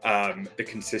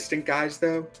consistent guys,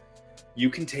 though. You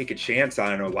can take a chance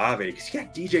on an Olave because you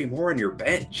got DJ Moore on your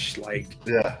bench. Like,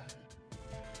 yeah,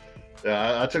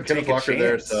 I took Kenneth Walker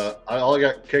there, so I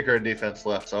got kicker and defense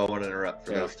left, so I want to interrupt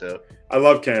for those two. I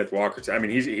love Kenneth Walker too. I mean,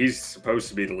 he's supposed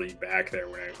to be the lead back there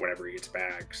whenever he gets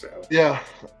back. So yeah.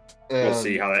 We'll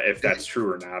see if that's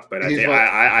true or not, but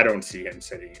I don't see him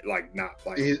sitting not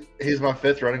playing. He's my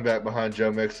fifth running back behind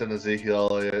Joe Mixon, Ezekiel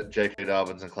Elliott, J.K.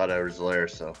 Dobbins, and Clyde Edwards-Helaire.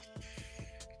 So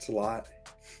it's a lot.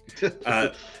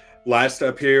 Last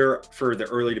up here for the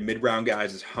early to mid round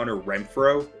guys is Hunter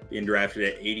Renfrow, being drafted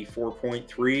at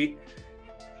 84.3.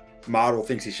 Model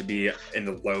thinks he should be in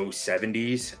the low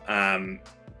 70s, and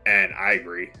I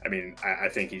agree. I mean, I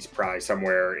think he's probably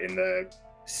somewhere in the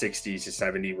 60s to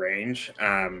 70 range.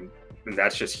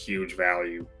 That's just huge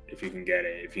value if you can get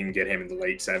it. If you can get him in the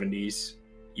late 70s,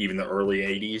 even the early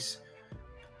 80s,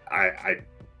 I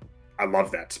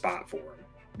love that spot for him.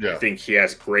 Yeah. I think he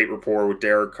has great rapport with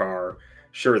Derek Carr.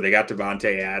 Sure, they got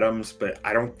Devontae Adams, but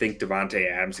I don't think Devontae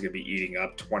Adams is going to be eating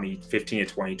up 15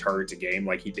 to 20 targets a game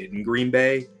like he did in Green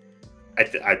Bay.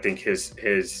 I think his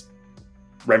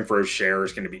Renfro's share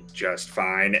is going to be just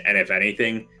fine, and if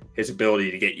anything, his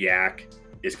ability to get yak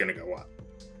is going to go up.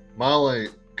 My only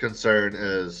concern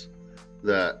is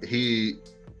that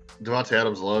Devontae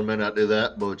Adams alone may not do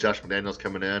that, but with Josh McDaniels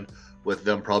coming in, with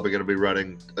them probably going to be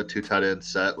running a 2 tight end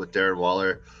set with Darren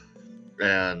Waller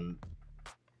and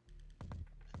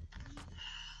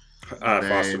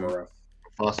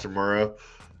Foster Moreau.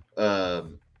 I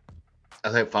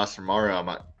think Foster Moreau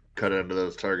might cut into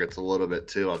those targets a little bit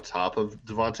too on top of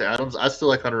Devontae Adams. I still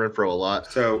like Hunter Renfrow a lot.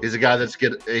 So he's a guy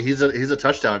he's a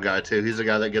touchdown guy too. He's a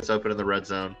guy that gets open in the red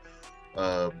zone.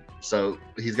 So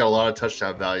he's got a lot of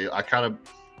touchdown value. I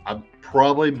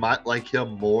probably might like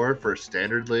him more for a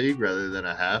standard league rather than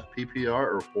a half PPR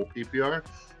or full PPR,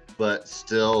 but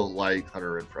still like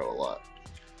Hunter Renfrow a lot.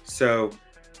 So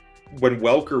when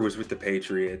Welker was with the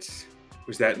Patriots,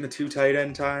 was that in the 2 tight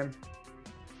end time?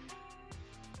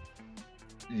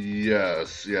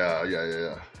 Yes.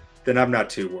 Yeah. Then I'm not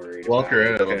too worried. Welker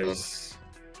and Edelman.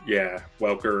 Yeah,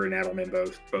 Welker and Edelman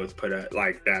both put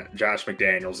like that. Josh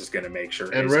McDaniels is going to make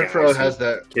sure. And Renfrow has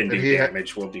that can do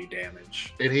damage. Will do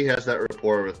damage. And he has that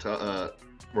rapport with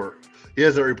he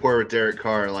has that rapport with Derek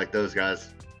Carr, like those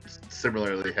guys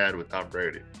similarly had with Tom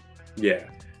Brady. Yeah.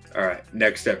 All right.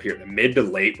 Next up here, the mid to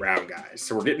late round guys.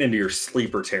 So we're getting into your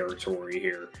sleeper territory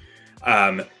here.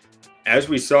 As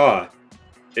we saw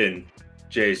in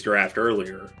Jay's draft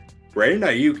earlier, Brandon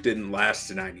Ayuk didn't last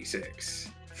to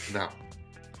 96. No.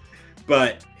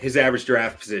 But his average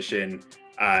draft position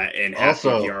in half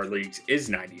PPR leagues is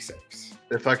 96.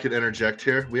 If I could interject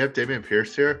here, we have Dameon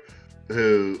Pierce here,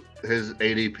 who his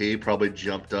ADP probably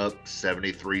jumped up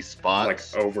 73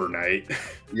 spots. Like overnight.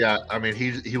 Yeah, I mean,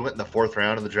 he went in the 4th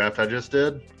round of the draft I just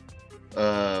did.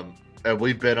 And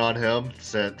we've been on him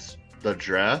since the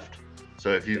draft. So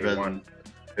if you've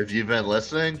been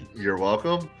listening, you're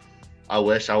welcome. I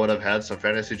wish I would have had some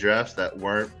fantasy drafts that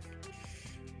weren't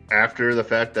after the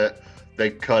fact that they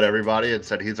cut everybody and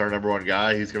said he's our number 1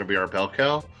 guy, he's going to be our bell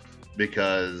cow,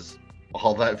 because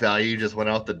all that value just went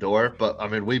out the door. But I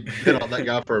mean, we've been on that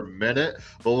guy for a minute,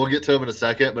 but we'll get to him in a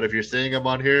second. But if you're seeing him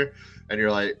on here and you're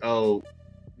like, oh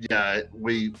yeah,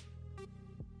 we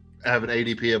have an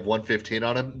ADP of 115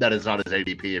 on him, that is not his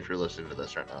ADP if you're listening to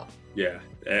this right now. Yeah,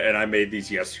 and I made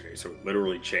these yesterday, so it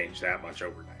literally changed that much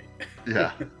overnight.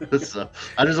 Yeah, so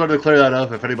I just wanted to clear that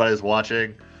up if anybody's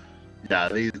watching. Yeah,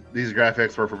 these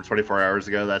graphics were from 24 hours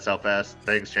ago. That's how fast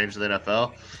things change in the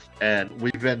NFL. And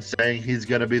we've been saying he's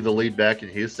going to be the lead back in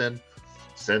Houston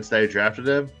since they drafted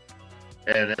him.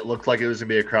 And it looked like it was going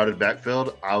to be a crowded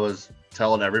backfield. I was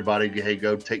telling everybody, hey,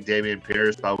 go take Dameon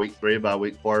Pierce by week 3, by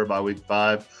week 4, by week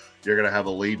 5. You're going to have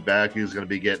a lead back who's going to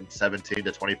be getting 17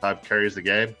 to 25 carries a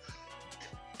game.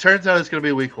 Turns out it's going to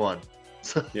be week 1.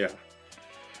 Yeah.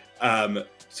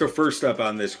 So first up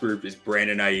on this group is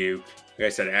Brandon Ayuk. Like I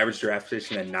said, average draft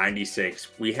position at 96.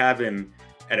 We have him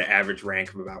at an average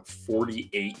rank of about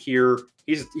 48 here.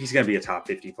 He's going to be a top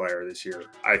 50 player this year.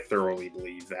 I thoroughly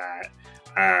believe that.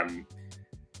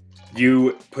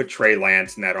 You put Trey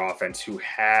Lance in that offense, who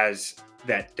has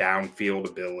that downfield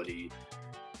ability.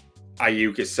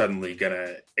 Ayuk is suddenly going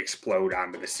to explode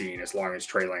onto the scene as long as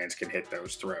Trey Lance can hit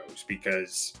those throws,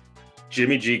 because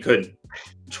Jimmy G couldn't.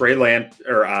 Trey Lance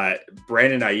or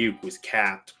Brandon Ayuk was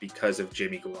capped because of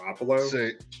Jimmy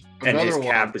Garoppolo, and his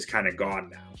cap is kind of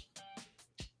gone now.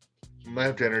 I might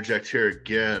have to interject here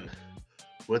again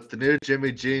with the new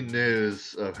Jimmy G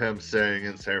news of him staying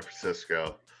in San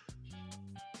Francisco.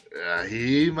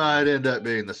 He might end up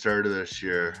being the starter this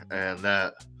year, and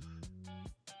that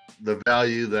the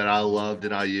value that I loved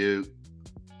in Ayuk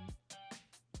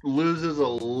loses a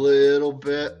little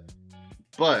bit.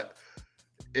 But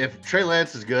if Trey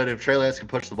Lance is good, if Trey Lance can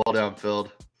push the ball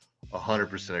downfield,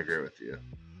 100% agree with you.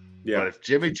 Yeah. But if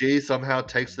Jimmy G somehow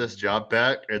takes this job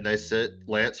back and they sit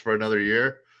Lance for another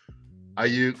year,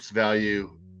 Ayuk's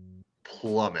value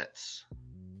plummets.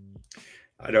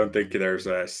 I don't think there's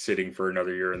a sitting for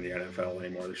another year in the NFL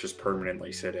anymore. There's just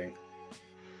permanently sitting.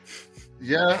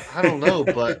 Yeah, I don't know,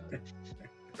 but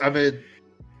I mean,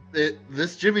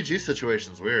 this Jimmy G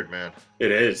situation is weird, man.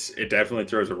 It is. It definitely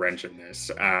throws a wrench in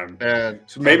this. And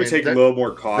so maybe take a little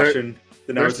more caution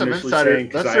than I was initially saying.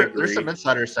 There's some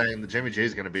insiders saying that Jimmy G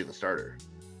is going to be the starter.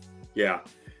 Yeah,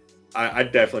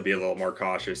 I'd definitely be a little more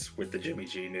cautious with the Jimmy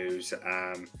G news.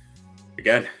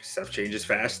 Again, stuff changes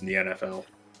fast in the NFL.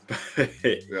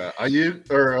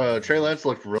 Yeah, Trey Lance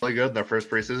looked really good in their first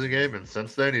preseason game, and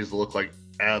since then he's looked like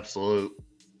absolute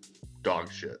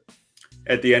dog shit.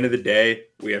 At the end of the day,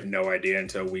 we have no idea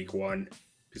until week 1,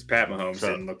 because Pat Mahomes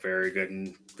didn't look very good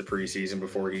in the preseason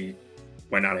before he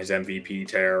went on his MVP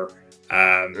tear.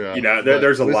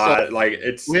 There's a lot.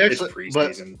 It's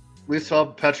preseason. We saw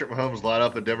Patrick Mahomes line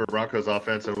up a Denver Broncos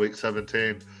offense in week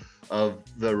 17 of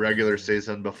the regular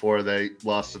season before they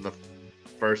lost in the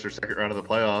first or second round of the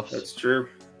playoffs. That's true.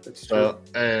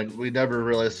 And we never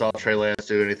really saw Trey Lance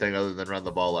do anything other than run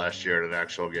the ball last year in an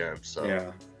actual game. So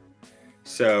yeah.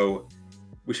 So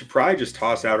we should probably just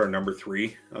toss out our number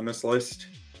 3 on this list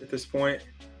at this point.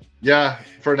 Yeah,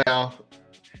 for now.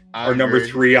 Our number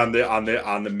 3 on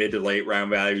the mid to late round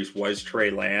values was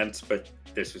Trey Lance, but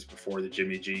this was before the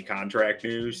Jimmy G contract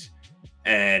news,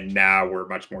 and now we're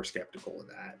much more skeptical of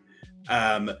that.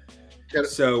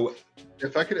 So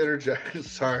if I could interject,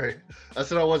 sorry, I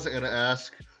said I wasn't going to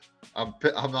ask. I'm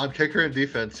on kicker and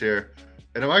defense here,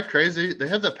 and am I crazy? They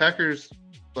have the Packers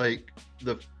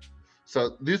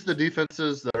So these are the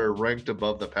defenses that are ranked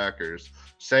above the Packers: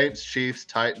 Saints, Chiefs,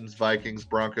 Titans, Vikings,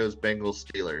 Broncos, Bengals,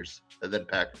 Steelers, and then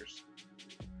Packers.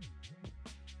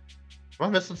 Am I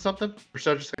missing something? Or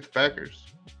should I just say the Packers?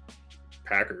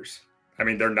 Packers. I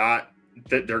mean, they're going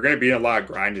to be in a lot of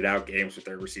grinded out games with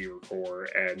their receiver core,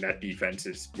 and that defense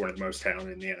is one of the most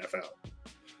talented in the NFL.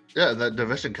 Yeah, that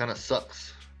division kind of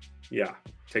sucks. Yeah,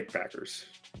 take Packers.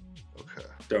 Okay.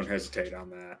 Don't hesitate on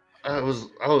that. I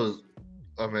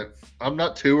mean, I'm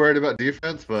not too worried about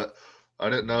defense, but I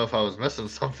didn't know if I was missing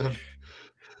something.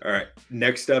 All right.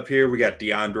 Next up here, we got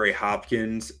DeAndre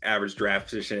Hopkins, average draft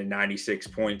position at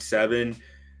 96.7.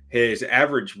 His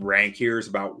average rank here is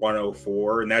about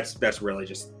 104, and that's really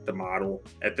just the model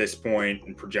at this point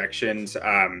and projections.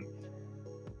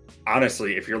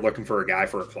 Honestly, if you're looking for a guy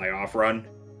for a playoff run,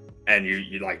 and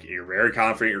you're very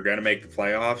confident you're going to make the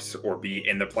playoffs or be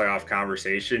in the playoff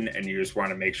conversation, and you just want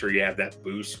to make sure you have that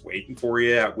boost waiting for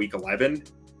you at week 11,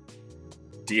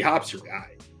 D-Hop's your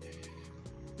guy.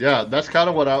 Yeah, that's kind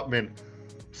of what I mean.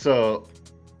 So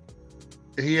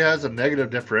he has a negative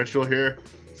differential here.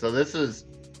 So this is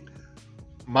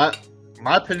my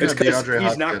opinion on DeAndre Hopkins.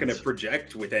 He's not going to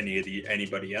project with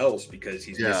anybody else because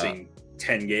he's missing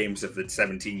 10 games of the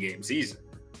 17-game season.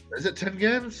 Is it 10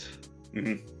 games?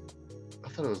 Mm-hmm. I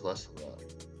thought it was less than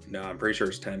that. No, I'm pretty sure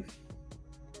it's 10.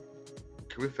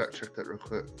 Can we fact check that real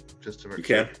quick? Just to make You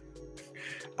can.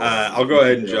 I'll go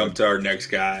ahead and jump to our next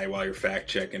guy while you're fact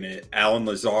checking it. Allen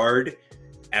Lazard,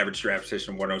 average draft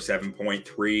position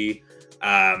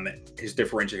 107.3. His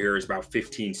differential here is about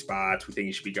 15 spots. We think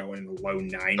he should be going in the low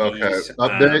 90s. Okay,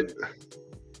 update.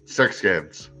 6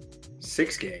 games.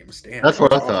 6 games, damn. That's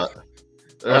what I thought.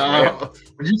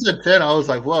 When you said 10, I was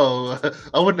like, whoa,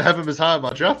 I wouldn't have him as high on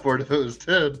my draft board if it was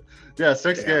 10. Yeah,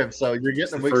 6 games. So you're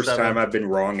getting him the first time I've been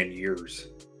wrong in years.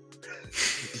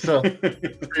 So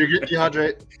you get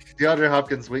DeAndre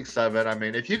Hopkins week 7. I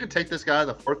mean, if you could take this guy in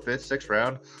the 4th, 5th, 6th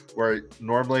round, where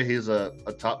normally he's a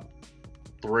top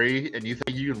 3, and you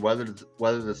think you can weather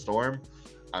the storm,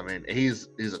 I mean, he's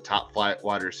a top flight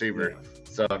wide receiver. Yeah.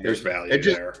 So I mean, there's value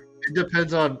there. It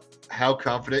depends on how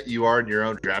confident you are in your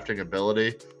own drafting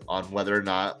ability on whether or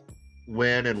not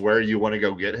when and where you want to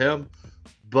go get him.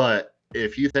 But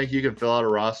if you think you can fill out a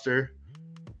roster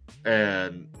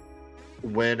and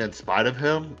win in spite of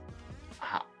him,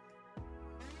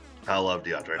 I love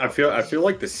DeAndre. I feel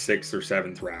like the 6th or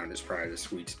 7th round is probably the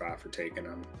sweet spot for taking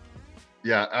him.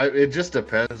 Yeah, it just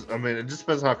depends. I mean, it just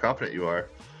depends how confident you are.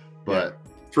 But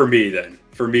for me, the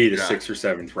 6th or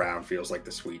 7th round feels like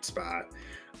the sweet spot.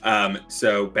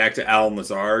 So back to Allen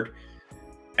Lazard,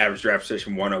 average draft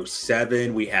position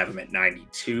 107. We have him at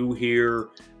 92 here.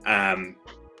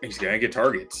 He's gonna get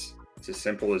targets. It's as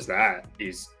simple as that.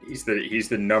 He's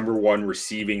the number 1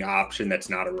 receiving option that's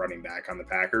not a running back on the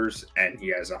Packers, and he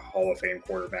has a Hall of Fame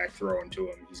quarterback throwing to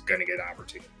him. He's gonna get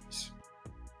opportunities.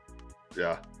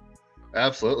 Yeah,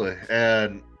 absolutely.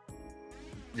 And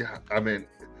yeah, I mean,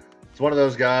 it's one of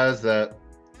those guys that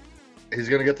he's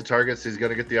gonna get the targets, he's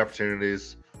gonna get the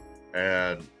opportunities,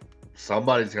 and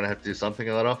somebody's gonna have to do something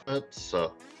in that offense.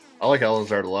 So I like Allen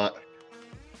Lazard a lot.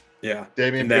 Yeah,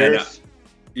 Dameon Pierce.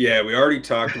 Yeah, we already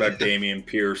talked about Dameon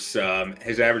Pierce.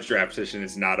 His average draft position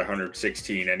is not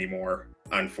 116 anymore,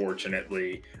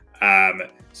 unfortunately.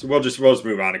 So we'll just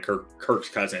move on to Kirk's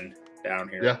cousin down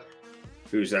here. Yeah.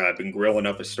 Who's been grilling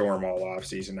up a storm all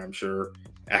offseason, I'm sure.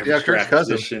 Average draft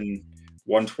position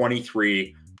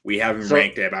 123. We have him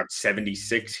ranked at about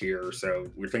 76 here, so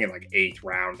we're thinking like 8th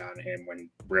round on him when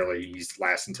really he's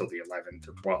last until the 11th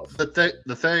or 12th.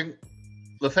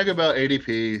 The thing about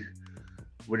ADP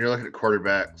when you're looking at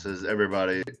quarterbacks is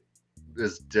everybody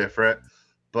is different.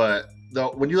 But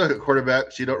when you look at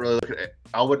quarterbacks, you don't really look at.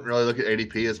 I wouldn't really look at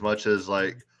ADP as much as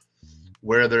like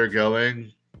where they're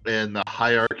going in the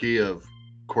hierarchy of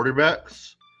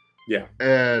quarterbacks. Yeah,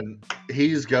 and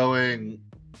he's going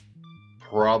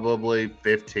probably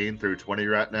 15 through 20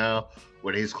 right now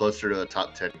when he's closer to a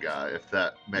top 10 guy. If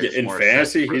that makes in more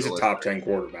fantasy, sense. He's a top 10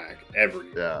 quarterback every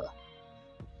year. Yeah,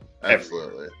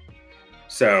 absolutely.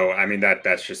 So I mean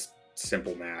that's just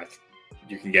simple math.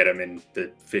 You can get him in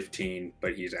the 15,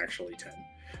 but he's actually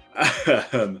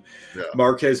 10.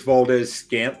 Marquez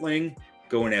Valdes-Scantling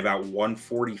going at about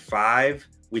 145.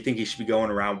 We think he should be going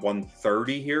around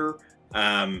 130 here.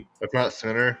 If not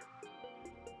sooner.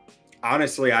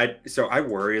 Honestly, I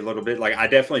worry a little bit. Like I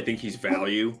definitely think he's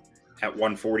value at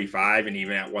 145 and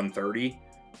even at 130.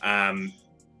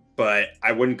 But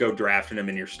I wouldn't go drafting him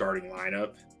in your starting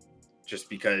lineup just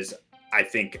because I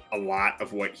think a lot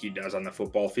of what he does on the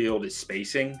football field is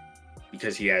spacing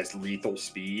because he has lethal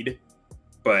speed,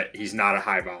 but he's not a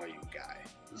high volume guy.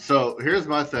 So here's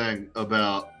my thing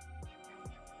about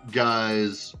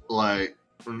guys like,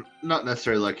 not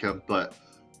necessarily like him, but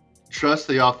trust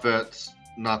the offense,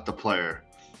 not the player.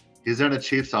 He's in a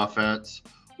Chiefs offense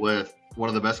with one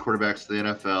of the best quarterbacks in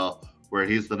the NFL, where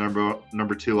he's the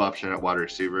number 2 option at wide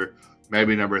receiver,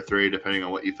 maybe number 3, depending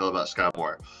on what you feel about Sky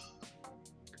Moore.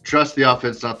 Trust the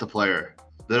offense, not the player.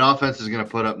 That offense is going to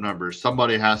put up numbers.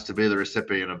 Somebody has to be the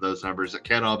recipient of those numbers. It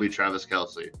can't all be Travis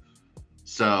Kelce.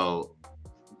 So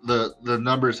the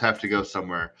numbers have to go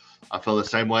somewhere. I feel the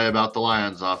same way about the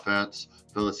Lions offense.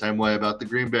 I feel the same way about the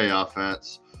Green Bay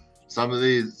offense. Some of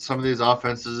these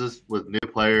offenses with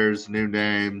new players, new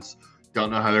names,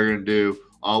 don't know how they're going to do.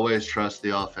 Always trust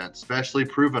the offense, especially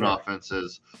proven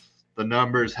offenses. The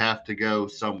numbers have to go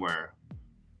somewhere.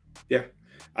 Yeah.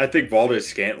 I think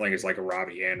Valdes-Scantling is like a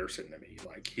Robbie Anderson to me.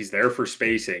 Like he's there for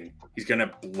spacing. He's going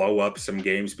to blow up some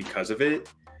games because of it.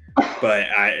 But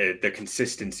the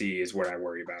consistency is what I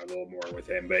worry about a little more with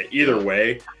him. But either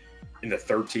way, in the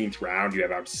 13th round, you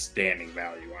have outstanding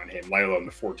value on him, let alone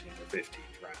the 14th or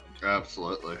 15th round.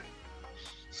 Absolutely.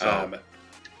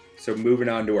 So moving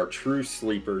on to our true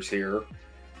sleepers here.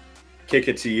 Kick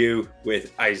it to you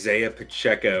with Isaiah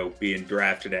Pacheco being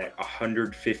drafted at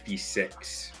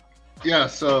 156. Yeah,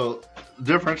 so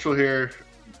differential here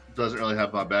doesn't really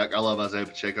have my back. I love Isaiah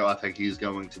Pacheco. I think he's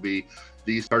going to be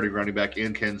the starting running back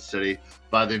in Kansas City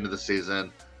by the end of the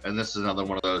season. And this is another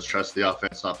one of those trust the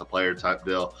offense, not the player type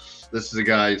deal. This is a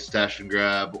guy stash and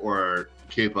grab or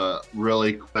keep a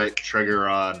really quick trigger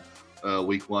on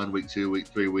week 1, week 2, week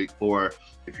 3, week 4.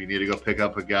 If you need to go pick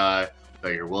up a guy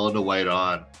that you're willing to wait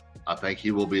on, I think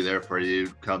he will be there for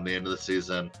you come the end of the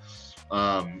season.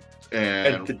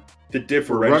 And the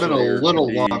differential, we're running a little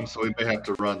long, so we may have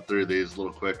to run through these a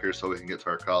little quicker so we can get to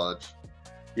our college.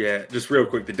 Yeah, just real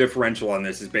quick, the differential on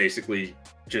this is basically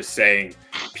just saying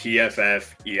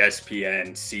PFF,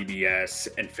 ESPN, CBS,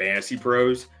 and Fantasy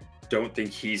Pros don't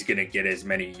think he's going to get as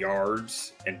many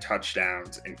yards and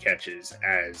touchdowns and catches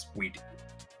as we do.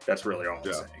 That's really all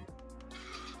I'm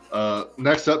saying.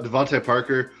 Next up, Devontae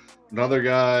Parker, another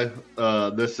guy.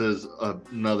 This is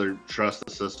another trust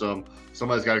the system.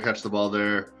 Somebody's got to catch the ball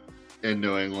there in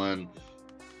New England.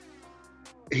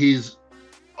 He's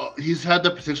had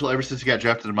the potential ever since he got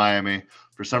drafted in Miami.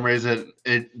 For some reason,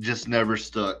 it just never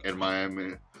stuck in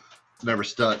Miami.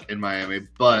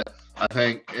 But I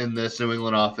think in this New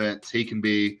England offense, he can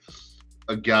be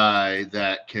a guy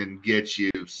that can get you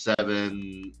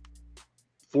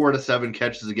 4 to 7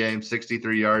 catches a game,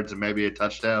 63 yards, and maybe a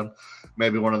touchdown.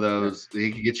 Maybe one of those.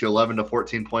 He can get you 11 to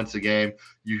 14 points a game.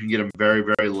 You can get him very,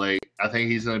 very late. I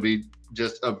think he's going to be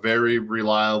just a very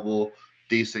reliable,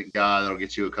 decent guy that'll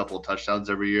get you a couple of touchdowns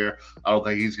every year. I don't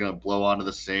think he's going to blow onto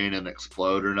the scene and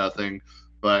explode or nothing,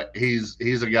 but he's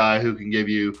a guy who can give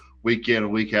you week in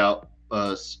and week out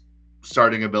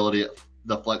starting ability at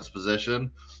the flex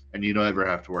position, and you don't ever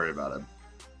have to worry about him.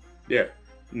 Yeah.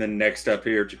 And then next up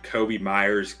here, Jacoby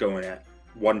Myers going at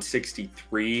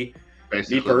 163.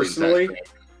 Basically, me personally,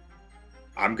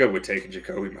 I'm good with taking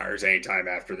Jacoby Myers anytime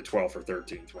after the 12th or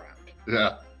 13th round.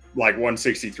 Yeah. Like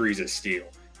 163 is a steal.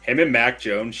 Him and Mac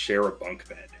Jones share a bunk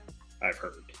bed, I've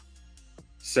heard.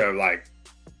 So, like,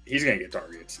 he's going to get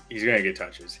targets. He's going to get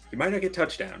touches. He might not get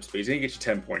touchdowns, but he's going to get you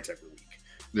 10 points every week.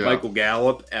 Yeah. Michael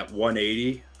Gallup at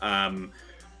 180.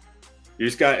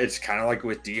 It's kind of like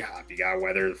with D-Hop. You got to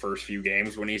weather the first few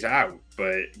games when he's out.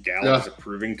 But Gallup is a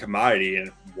proven commodity, and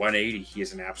 180, he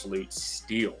is an absolute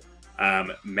steal.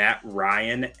 Matt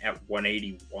Ryan at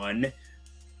 181.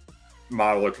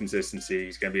 Model of consistency.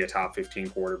 He's going to be a top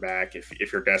 15 quarterback.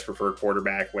 If you're desperate for a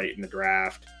quarterback late in the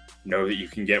draft, know that you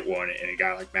can get one in a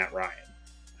guy like Matt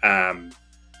Ryan.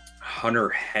 Hunter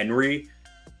Henry,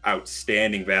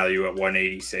 outstanding value at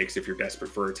 186 if you're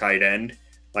desperate for a tight end.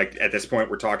 Like, at this point,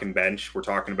 we're talking bench. We're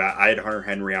talking about, I had Hunter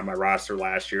Henry on my roster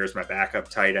last year as my backup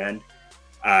tight end.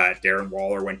 Darren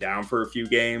Waller went down for a few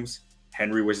games.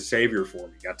 Henry was a savior for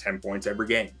me. Got 10 points every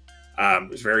game. It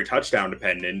was very touchdown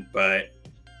dependent, but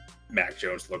Mac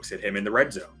Jones looks at him in the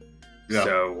red zone. Yeah.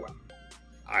 So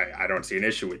I don't see an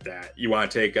issue with that. You want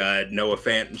to take Noah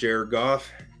Fant and Jared Goff?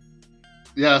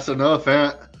 Yeah, so Noah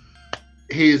Fant,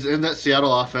 he's in that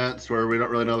Seattle offense where we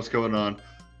don't really know what's going on.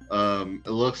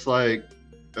 It looks like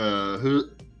who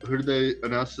did they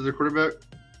announce as their quarterback?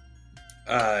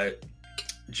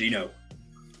 Geno.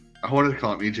 I wanted to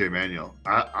call him EJ Manuel.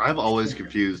 I've always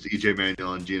confused EJ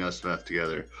Manuel and Geno Smith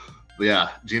together. But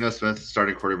yeah, Geno Smith,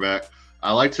 starting quarterback.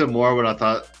 I liked him more when I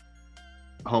thought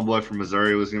homeboy from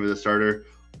Missouri was going to be the starter.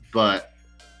 But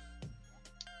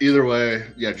either way,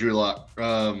 yeah, Drew Lock.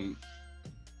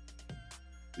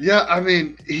 Yeah, I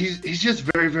mean, he's just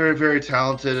very, very, very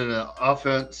talented in an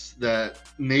offense that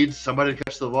needs somebody to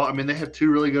catch the ball. I mean, they have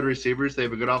 2 really good receivers. They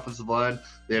have a good offensive line.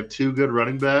 They have 2 good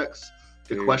running backs.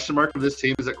 The question mark of this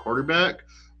team is at quarterback.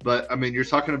 But, I mean, you're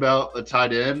talking about a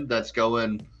tight end that's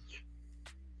going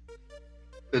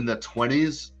in the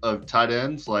 20s of tight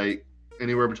ends, like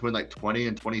anywhere between like 20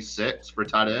 and 26 for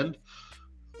tight end.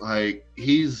 Like,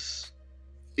 he's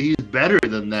better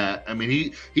than that. I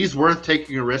mean, he's worth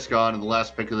taking a risk on in the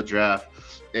last pick of the draft.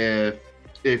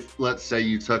 If let's say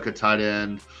you took a tight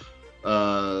end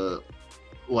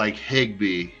like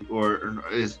Higbee, or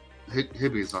is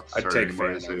Higbee's not the starter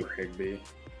anymore? I'd take Fan over Higbee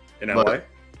in LA.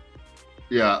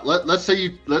 Yeah, let's say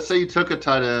you took a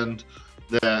tight end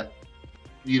that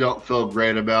you don't feel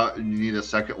great about and you need a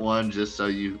second one just so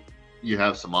you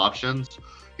have some options.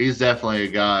 He's definitely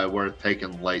a guy worth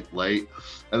taking late.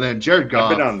 And then Jared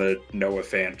Goff. I've been on the Noah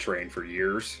Fant train for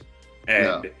years,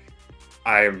 and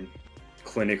I am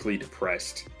clinically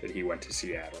depressed that he went to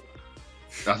Seattle.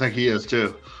 I think he is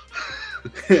too.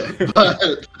 But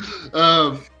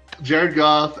Jared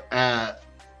Goff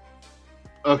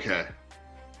okay.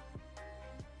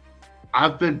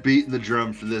 I've been beating the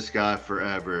drum for this guy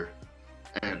forever.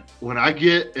 And when I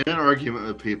get in an argument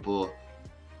with people,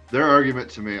 their argument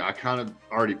to me, I kind of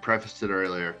already prefaced it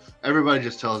earlier. Everybody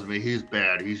just tells me he's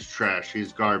bad, he's trash,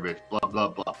 he's garbage, blah, blah,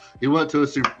 blah. He went to a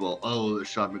Super Bowl. Oh, it's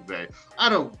Sean McVay. I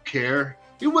don't care.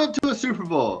 He went to a Super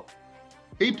Bowl.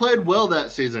 He played well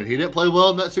that season. He didn't play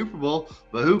well in that Super Bowl,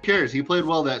 but who cares? He played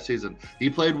well that season. He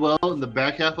played well in the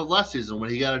back half of last season when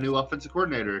he got a new offensive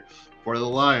coordinator for the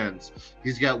Lions.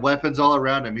 He's got weapons all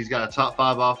around him. He's got a top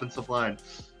 5 offensive line.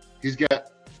 He's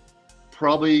got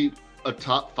probably a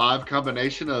top 5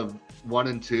 combination of 1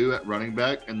 and 2 at running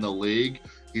back in the league.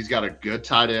 He's got a good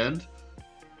tight end.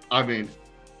 I mean,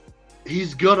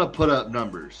 he's going to put up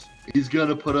numbers. He's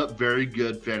gonna put up very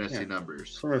good fantasy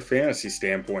numbers. From a fantasy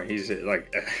standpoint, he's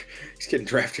getting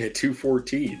drafted at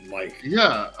 214. Like,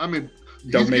 yeah, I mean,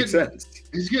 don't make sense.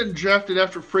 He's getting drafted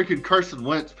after freaking Carson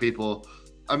Wentz, people.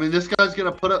 I mean, this guy's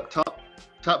gonna put up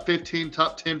top 15,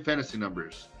 top 10 fantasy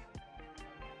numbers.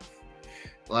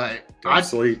 Like,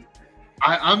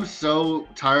 I'm so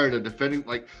tired of defending.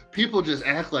 Like, people just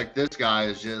act like this guy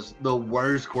is just the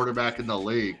worst quarterback in the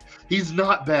league. He's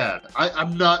not bad.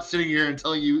 I'm not sitting here and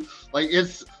telling you, like,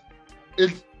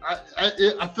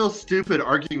 I feel stupid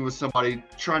arguing with somebody,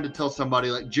 trying to tell somebody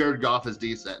like Jared Goff is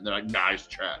decent, and they're like, nah, he's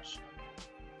trash.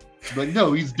 But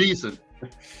no, he's decent.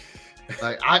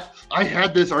 Like, I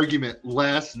had this argument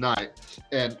last night,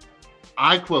 and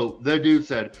I quote, the dude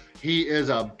said, he is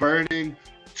a burning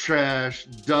trash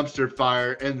dumpster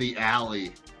fire in the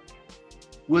alley.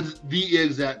 Was the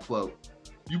exact quote.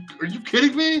 Are you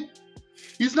kidding me?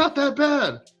 He's not that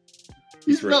bad.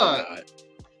 He's really not.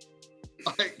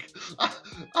 Like,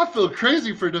 I feel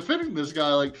crazy for defending this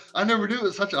guy. Like, I never knew it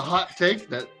was such a hot take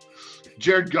that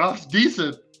Jared Goff's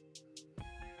decent.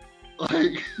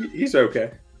 Like, he's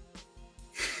okay.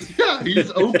 Yeah, he's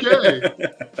okay.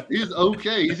 He's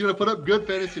okay. He's gonna put up good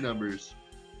fantasy numbers.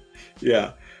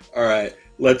 Yeah. All right.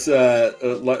 Let's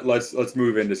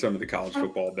move into some of the college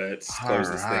football bits. Close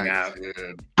this thing out.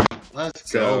 Dude.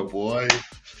 Let's go, boy.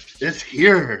 It's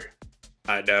here.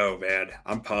 I know, man.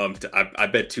 I'm pumped. I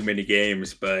bet too many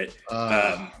games, but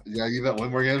yeah, you bet way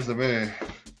more games than me.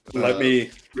 Let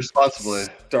me responsibly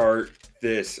start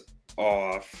this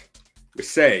off with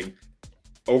saying,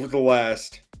 over the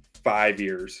last 5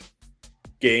 years,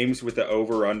 games with the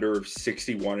over/under of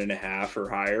 61.5 or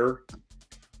higher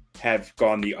have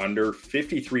gone the under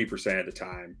 53% of the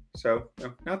time. So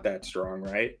not that strong,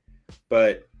 right?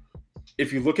 But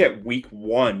if you look at week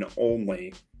 1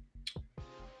 only,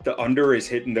 the under is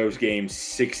hitting those games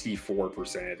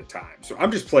 64% of the time. So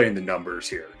I'm just playing the numbers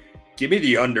here. Give me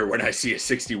the under when I see a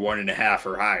 61.5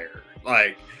 or higher.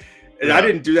 Like, and yeah. I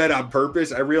didn't do that on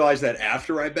purpose. I realized that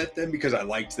after I bet them because I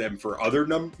liked them for other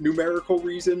numerical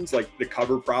reasons, like the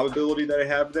cover probability that I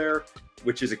have there,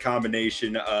 which is a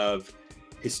combination of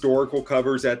historical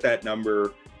covers at that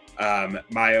number,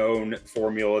 my own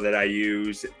formula that I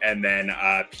use, and then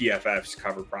PFF's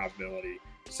cover probability.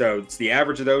 So it's the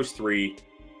average of those three.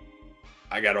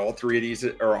 I got all 3 of these,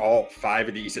 or all 5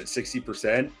 of these at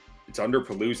 60%. It's under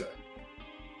Palooza.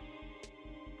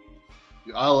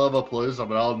 I love a Palooza,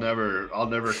 but I'll never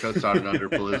co-sign an under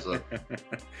Palooza.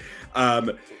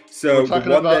 So we're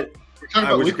talking about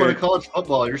week 1 of college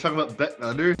football. You're talking about betting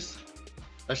unders?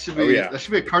 That should be that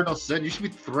should be a cardinal sin. You should be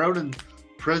thrown in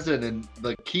prison and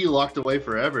the key locked away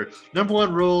forever. Number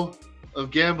 1 rule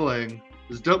of gambling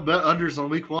is don't bet unders on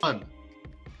week 1.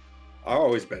 I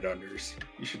always bet unders.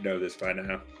 You should know this by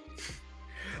now.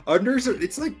 Unders are,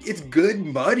 it's good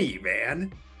money,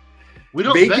 man. We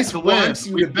don't Vegas bet to win.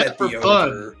 We bet for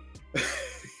fun.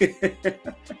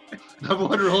 Number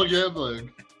 1 rule of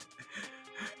gambling.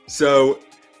 So,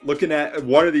 looking at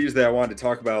one of these that I wanted to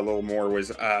talk about a little more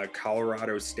was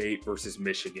Colorado State versus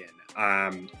Michigan.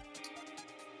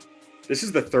 This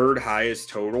is the 3rd highest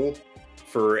total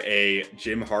for a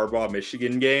Jim Harbaugh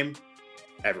Michigan game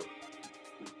ever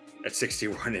at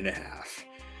 61.5.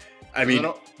 I mean,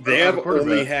 they have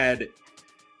only had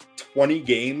 20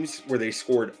 games where they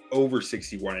scored over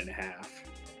 61.5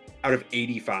 out of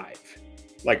 85,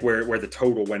 like where the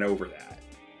total went over that.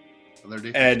 And their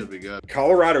defense should be good.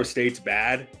 Colorado State's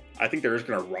bad. I think they're just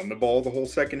going to run the ball the whole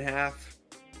second half.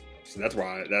 So that's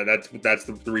why that's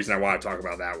the reason I want to talk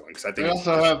about that one, because I think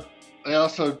they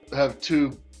also have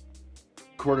 2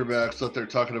 quarterbacks that they're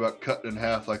talking about cutting in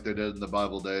half like they did in the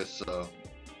Bible days. So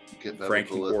get that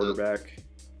Frankie quarterback.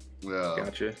 Yeah,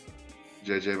 gotcha.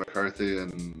 JJ McCarthy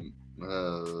and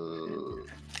whoever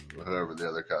the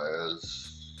other guy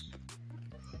is.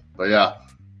 But yeah.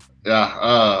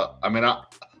 I mean,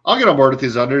 I'll get on board with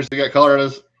these unders. We got Colorado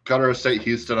State,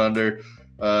 Houston under,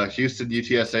 Houston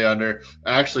UTSA under.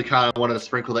 I actually kind of wanted to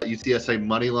sprinkle that UTSA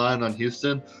money line on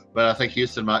Houston, but I think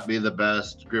Houston might be the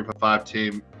best Group of 5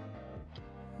 team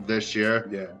this year.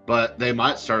 Yeah. But they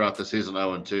might start off the season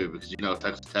 0-2 because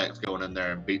Texas Tech's going in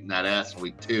there and beating that ass in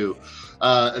week 2.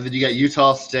 And then you got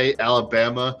Utah State,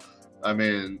 Alabama. I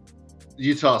mean,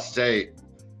 Utah State,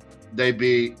 they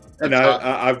beat. And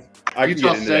I can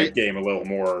get into that game a little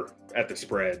more at the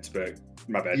spreads, but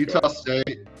my bad. Utah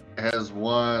State has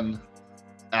won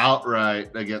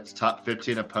outright against top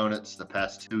 15 opponents the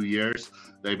past 2 years.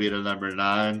 They beat a number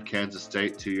 9 Kansas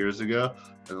State 2 years ago.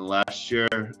 And last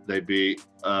year they beat,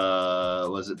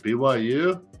 was it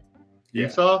BYU? Yeah.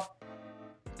 Utah?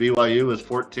 BYU was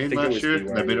 14 last year.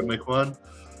 They beat them week 1.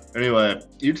 Anyway,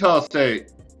 Utah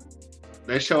State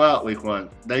they show out week 1.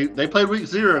 They played week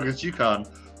 0 against UConn,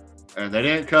 and they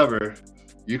didn't cover.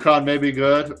 UConn may be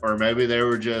good, or maybe they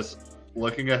were just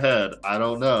looking ahead. I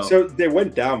don't know. So they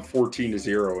went down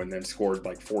 14-0 and then scored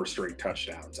like 4 straight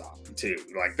touchdowns off them too.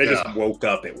 Like they just woke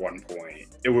up at one point.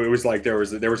 It was like there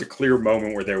was a clear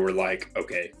moment where they were like,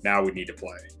 okay, now we need to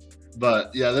play.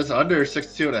 But yeah, this under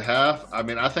 62.5. I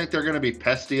mean, I think they're going to be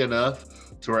pesty enough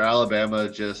to where Alabama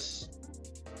just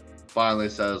finally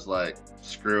says like,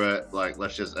 screw it, like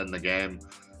let's just end the game.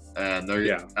 And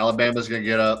Alabama's going to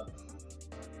get up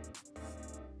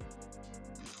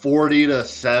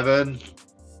 40-7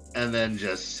 and then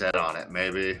just sit on it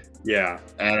maybe. Yeah.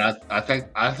 And I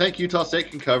think Utah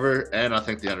State can cover, and I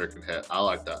think the under can hit. I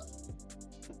like that.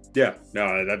 Yeah.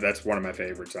 No, that's one of my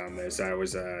favorites on this.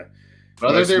 Most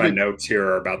of my notes here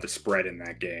are about the spread in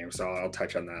that game, so I'll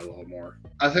touch on that a little more.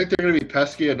 I think they're going to be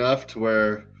pesky enough to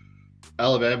where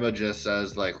Alabama just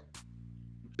says like,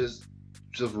 just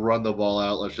run the ball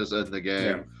out. Let's just end the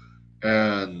game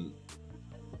and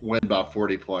win by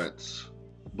 40 points.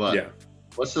 But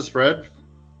what's the spread?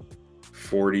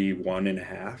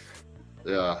 41.5.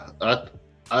 Yeah,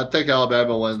 I think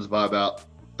Alabama wins by about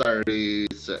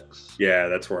 36. Yeah,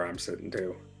 that's where I'm sitting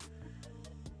too.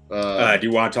 Do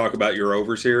you want to talk about your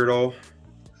overs here at all?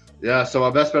 Yeah, so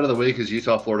my best bet of the week is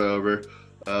Utah-Florida over.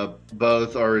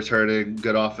 Both are returning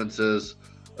good offenses.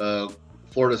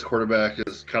 Florida's quarterback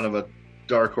is kind of a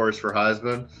dark horse for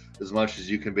Heisman, as much as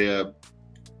you can be a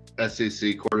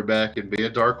SEC quarterback and be a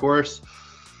dark horse.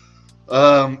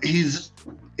 He's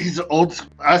old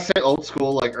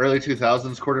school, like early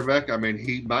 2000s quarterback. I mean,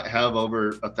 he might have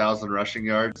over 1,000 rushing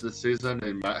yards this season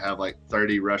and might have like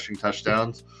 30 rushing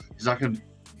touchdowns. He's not going to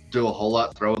do a whole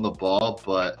lot throwing the ball,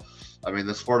 but I mean,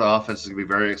 this Florida offense is going to be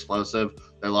very explosive.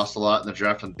 They lost a lot in the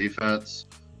draft on defense.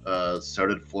 So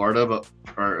did Florida,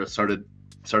 so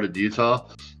did Utah.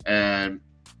 And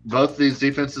both these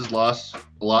defenses lost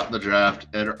a lot in the draft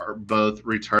and are both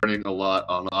returning a lot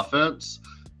on offense.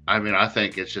 I mean, I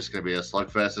think it's just going to be a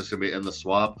slugfest. It's going to be in the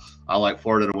swamp. I like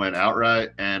Florida to win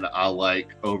outright, and I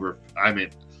like over. I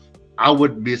mean, I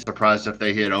wouldn't be surprised if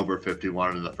they hit over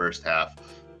 51 in the first half.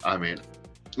 I mean,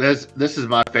 this is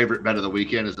my favorite bet of the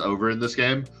weekend is over in this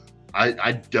game. I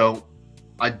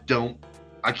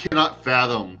cannot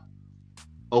fathom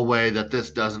a way that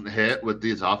this doesn't hit with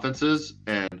these offenses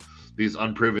and these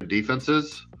unproven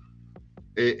defenses.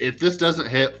 If this doesn't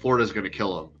hit, Florida's going to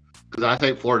kill them. Because I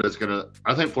think Florida's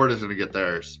gonna get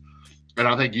theirs, and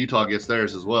I think Utah gets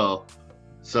theirs as well.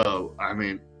 So I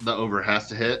mean, the over has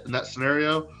to hit in that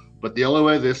scenario. But the only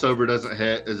way this over doesn't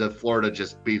hit is if Florida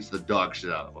just beats the dog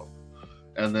shit out of them.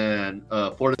 And then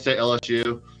Florida State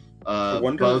LSU. I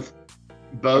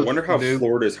wonder how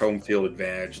Florida's home field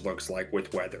advantage looks like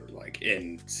with weather, like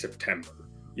in September.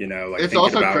 You know, like it's thinking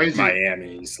also about crazy.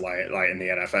 Miami's like in the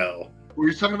NFL.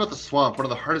 We're talking about the swamp, one of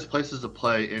the hardest places to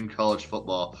play in college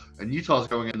football, and Utah's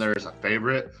going in there as a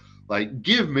favorite. Like,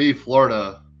 give me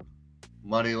Florida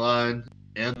money line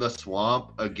in the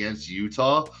swamp against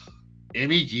Utah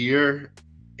any year,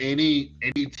 any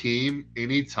team,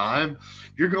 any time.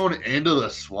 You're going into the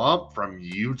swamp from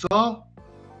Utah.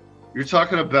 You're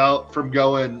talking about from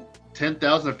going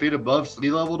 10,000 feet above sea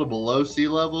level to below sea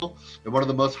level in one of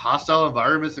the most hostile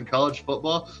environments in college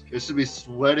football. It's going to be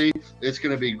sweaty. It's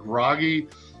going to be groggy.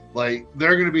 Like,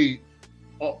 they're going to be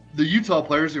 – the Utah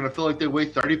players are going to feel like they weigh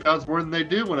 30 pounds more than they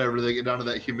do whenever they get down to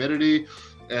that humidity.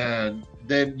 And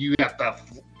then you have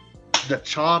the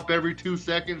chomp every 2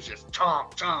 seconds, just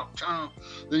chomp, chomp, chomp.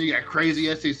 Then you got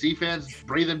crazy SEC fans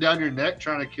breathing down your neck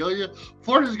trying to kill you.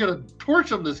 Florida's going to torch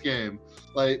them this game.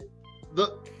 Like,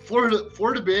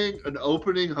 Florida being an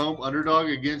opening home underdog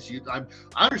against Utah.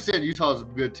 I understand Utah's a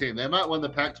good team. They might win the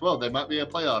Pac-12. They might be a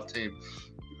playoff team.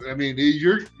 I mean,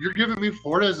 you're giving me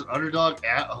Florida as an underdog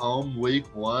at home week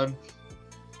 1.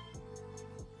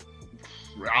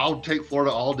 I'll take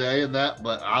Florida all day in that,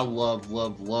 but I love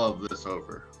this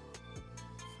over.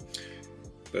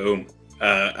 Boom.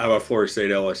 How about Florida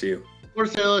State LSU?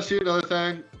 Florida State LSU, another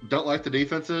thing. Don't like the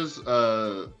defenses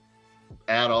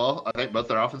at all. I think both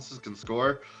their offenses can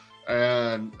score.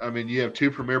 And, I mean, you have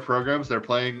 2 premier programs. They're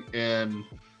playing in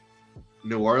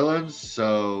New Orleans.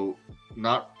 So,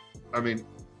 I think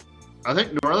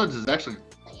New Orleans is actually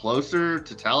closer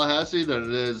to Tallahassee than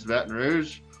it is Baton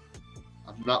Rouge.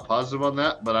 I'm not positive on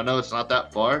that, but I know it's not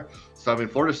that far. So, I mean,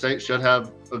 Florida State should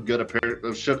have a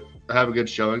good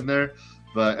showing there.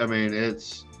 But, I mean,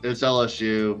 it's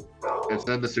LSU. It's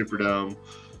in the Superdome.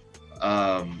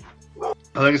 I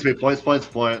think it's going to be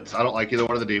points. I don't like either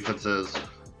one of the defenses.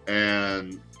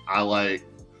 And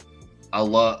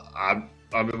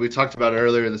we talked about it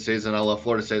earlier in the season. I love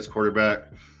Florida State's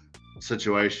quarterback.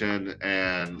 situation,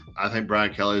 and I think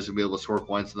Brian Kelly is going to be able to score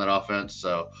points in that offense.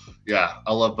 So, yeah,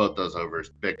 I love both those overs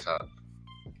big time.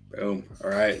 Boom.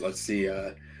 All right, let's see.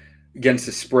 Against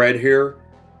the spread here.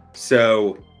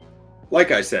 So,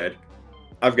 like I said,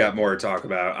 I've got more to talk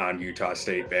about on Utah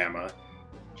State Bama.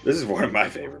 This is one of my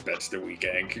favorite bets of the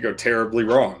weekend. Could go terribly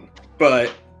wrong,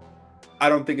 but I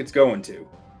don't think it's going to.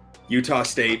 Utah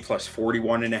State plus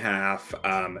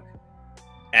 41.5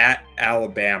 at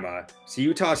Alabama. So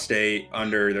Utah State,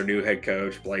 under their new head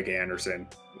coach, Blake Anderson,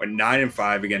 went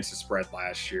 9-5 against the spread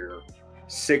last year,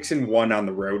 6-1 on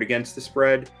the road against the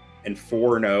spread, and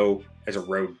 4-0 as a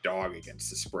road dog against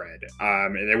the spread.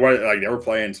 And they were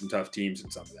playing some tough teams in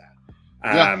some of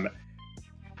that.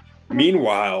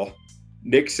 Meanwhile,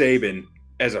 Nick Saban,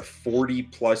 as a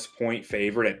 40-plus point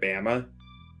favorite at Bama,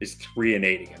 is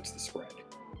 3-8 against the spread.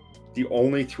 The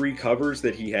only 3 covers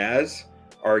that he has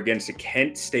are against a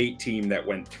Kent State team that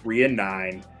went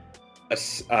 3-9,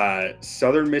 a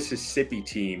Southern Mississippi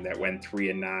team that went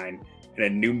 3-9, and a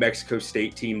New Mexico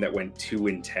State team that went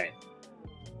 2-10.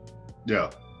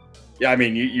 Yeah. Yeah, I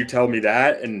mean, you tell me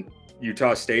that, and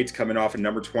Utah State's coming off a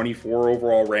number 24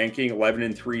 overall ranking,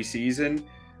 11-3 season.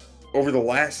 Over the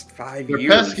last 5 years,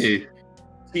 pesky.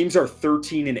 Teams are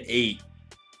 13-8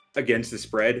 against the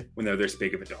spread when they're this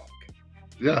big of a dog.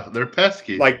 Yeah, they're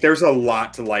pesky. Like, there's a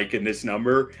lot to like in this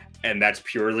number, and that's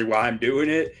purely why I'm doing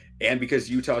it. And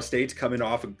because Utah State's coming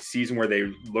off a season where they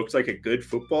looked like a good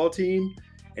football team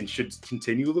and should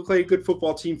continue to look like a good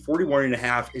football team,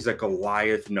 41.5 is a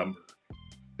Goliath number.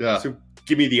 Yeah. So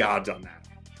give me the odds on that.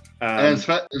 And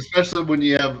especially when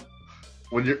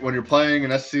you're playing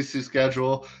an SEC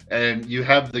schedule and you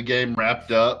have the game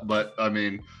wrapped up, but I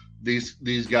mean, these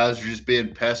guys are just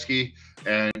being pesky,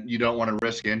 and you don't want to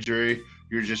risk injury.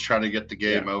 You're just trying to get the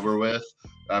game over with.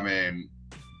 I mean,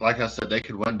 like I said, they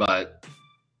could win by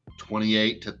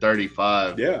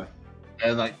 28-35. Yeah.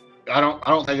 And like, I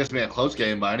don't think it's gonna be a close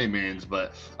game by any means,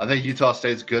 but I think Utah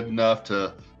State's good enough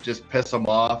to just piss them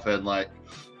off and like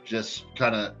just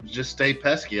stay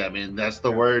pesky. I mean, that's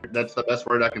the word. That's the best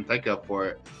word I can think of for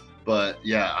it. But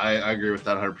yeah, I agree with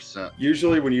that 100%.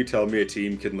 Usually when you tell me a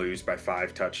team can lose by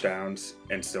 5 touchdowns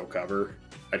and still cover,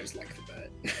 I just like the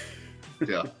bet.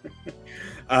 Yeah.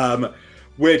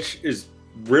 Which is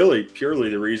really purely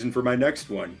the reason for my next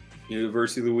one.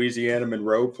 University of Louisiana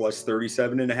Monroe plus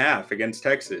 37.5 against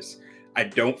Texas. I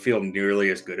don't feel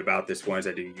nearly as good about this one as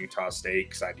I do Utah State,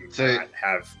 because I do not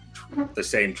have the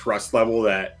same trust level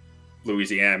that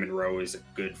Louisiana Monroe is a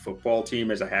good football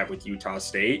team as I have with Utah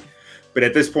State. But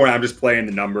at this point, I'm just playing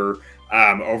the number.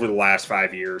 Over the last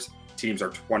 5 years, teams are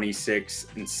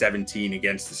 26-17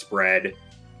 against the spread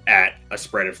at a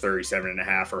spread of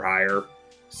 37.5 or higher.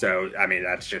 So, I mean,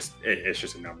 it's just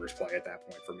a numbers play at that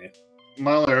point for me.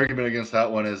 My only argument against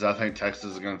that one is I think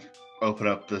Texas is going to open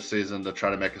up this season to try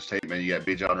to make a statement. You got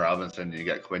Bijan Robinson, you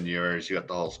got Quinn Ewers, you got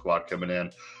the whole squad coming in.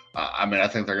 I mean, I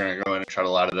think they're going to go in and try to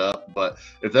light it up. But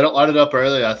if they don't light it up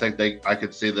early, I think I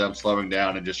could see them slowing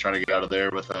down and just trying to get out of there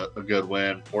with a good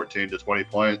win, 14 to 20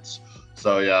 points.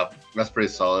 So, yeah, that's pretty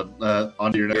solid.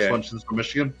 On to your next one, Central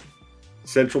Michigan.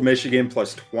 Central Michigan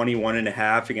plus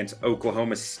 21.5 against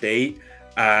Oklahoma State.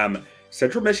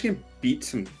 Central Michigan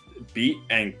beat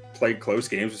and played close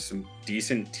games with some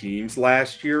decent teams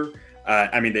last year.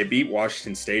 I mean, they beat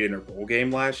Washington State in their bowl game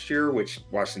last year, which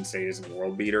Washington State isn't a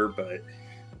world beater, but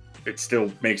it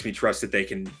still makes me trust that they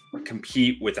can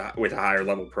compete with a higher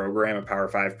level program, a Power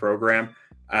 5 program.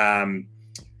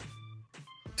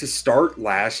 To start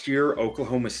last year,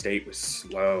 Oklahoma State was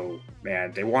slow,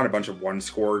 man. They won a bunch of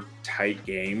one-score tight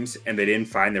games, and they didn't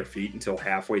find their feet until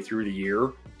halfway through the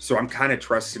year. So I'm kind of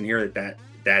trusting here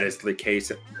that is the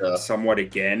case somewhat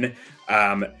again.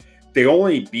 They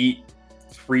only beat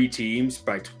 3 teams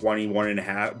by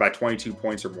 22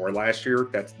 points or more last year.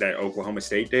 That Oklahoma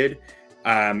State did.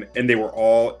 And they were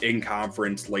all in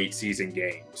conference late season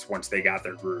games once they got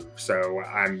their groove. So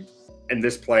in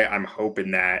this play, I'm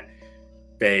hoping that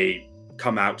they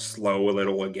come out slow a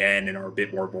little again and are a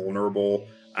bit more vulnerable.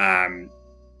 And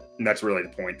that's really the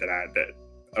point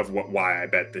why I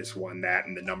bet this one, that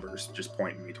and the numbers just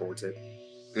pointing me towards it.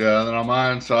 Yeah, and then on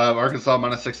mine, so I have Arkansas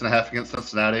minus 6.5 against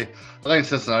Cincinnati. I think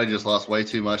Cincinnati just lost way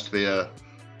too much to be a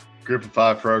Group of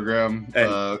 5 program.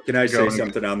 And can I say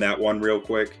something on that one real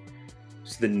quick?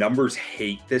 So the numbers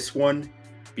hate this one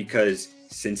because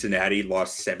Cincinnati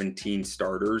lost 17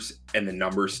 starters, and the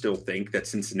numbers still think that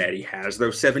Cincinnati has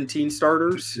those 17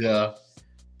 starters. Yeah.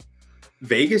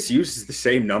 Vegas uses the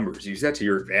same numbers. Use that to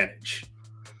your advantage.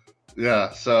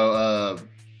 Yeah, so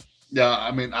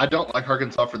I mean, I don't like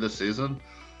Arkansas for this season,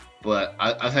 but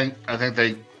I think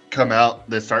they come out,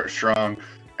 they start strong,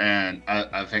 And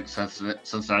I think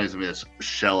Cincinnati's going to be a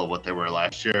shell of what they were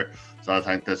last year. So I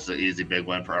think this is an easy big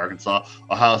win for Arkansas.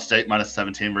 Ohio State minus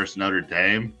 17 versus Notre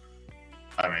Dame.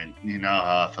 I mean, you know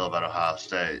how I feel about Ohio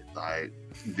State. Like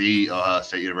the Ohio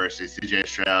State University, C.J.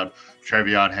 Stroud,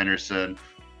 Trevion Henderson,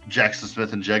 Jackson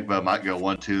Smith, and Jigba might go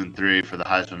 1, 2, and 3 for the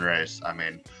Heisman race. I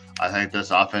mean, I think this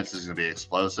offense is going to be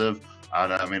explosive.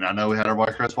 I mean, I know we had our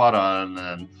boy Chris Watt on,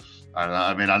 and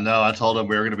I know I told him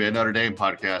we were going to be a Notre Dame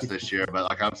podcast this year, but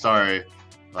like, I'm sorry,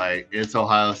 like it's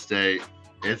Ohio State.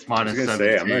 It's minus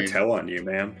 17. I'm going to tell on you,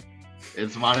 man.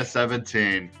 It's minus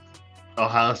 17.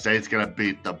 Ohio State's going to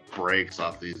beat the brakes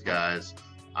off these guys.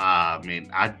 I mean,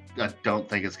 I don't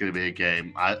think it's going to be a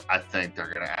game. I think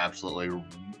they're going to absolutely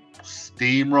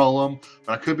steamroll them,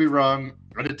 but I could be wrong.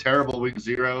 I did terrible week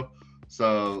 0,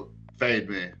 so fade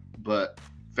me. But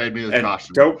fade me with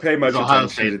caution. Don't pay much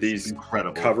attention to these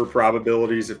cover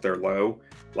probabilities if they're low.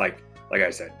 Like I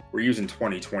said, we're using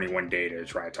 2021 data to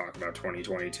try to talk about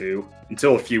 2022.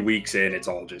 Until a few weeks in, it's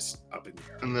all just up in the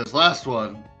air. And this last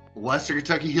one, Western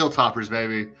Kentucky Hilltoppers,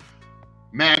 baby.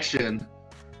 Maction.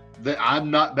 I'm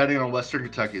not betting on Western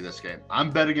Kentucky this game.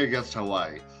 I'm betting against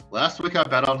Hawaii. Last week I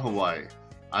bet on Hawaii.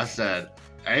 I said,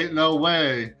 ain't no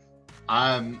way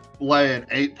I'm laying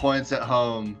 8 points at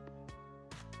home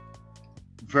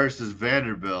versus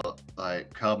Vanderbilt.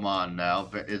 Like, come on now.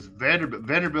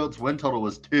 Vanderbilt's win total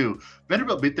was 2.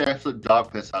 Vanderbilt beat the absolute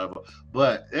dog piss out of them.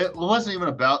 But it wasn't even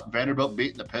about Vanderbilt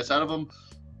beating the piss out of them.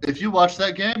 If you watch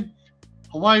that game,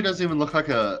 Hawaii doesn't even look like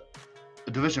a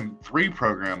Division III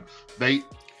program.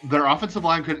 Their offensive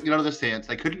line couldn't get out of their stance.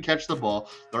 They couldn't catch the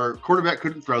ball. Their quarterback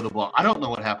couldn't throw the ball. I don't know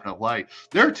what happened to Hawaii.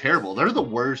 They're terrible. They're the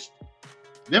worst.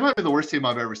 They might be the worst team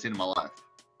I've ever seen in my life.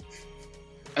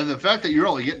 And the fact that you're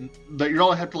only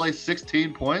have to lay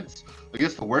 16 points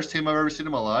against the worst team I've ever seen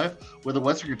in my life with a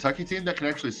Western Kentucky team that can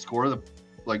actually score.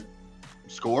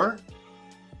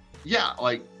 Yeah,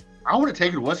 like I would have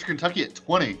taken Western Kentucky at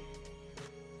 20,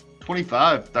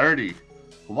 25, 30.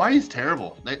 Hawaii's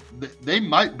terrible. They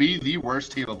might be the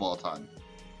worst team of all time.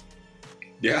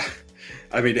 Yeah,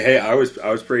 I mean, hey, I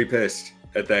was pretty pissed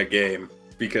at that game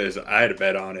because I had a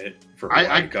bet on it for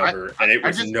Hawaii cover, and it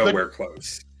was nowhere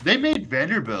close. They made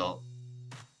Vanderbilt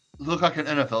look like an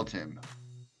NFL team.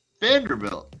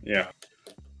 Vanderbilt. Yeah.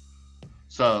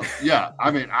 So, yeah, I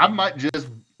mean, I might just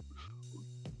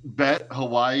bet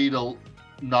Hawaii to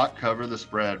not cover the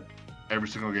spread every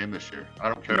single game this year. I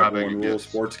don't care how big it gets.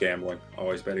 Sports gambling.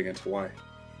 Always bet against Hawaii.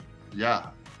 Yeah.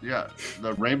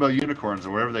 The Rainbow Unicorns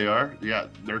or wherever they are, yeah,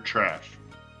 they're trash.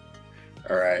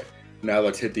 All right. Now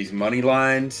let's hit these money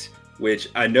lines, which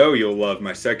I know you'll love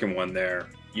my second one there.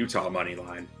 Utah money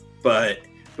line. But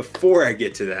before I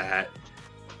get to that,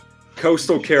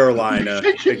 Coastal Carolina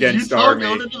against Utah Army.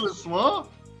 Going into the swamp?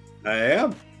 I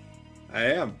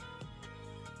am.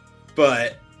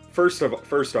 But first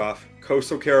off,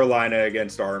 Coastal Carolina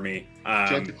against Army.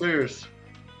 Chanticleers.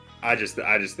 I just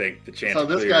think the Chanticleers. So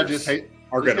this guy just win.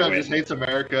 hates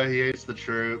America. He hates the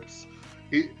troops.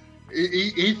 He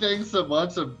thinks that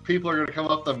once people are going to come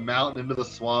off the mountain into the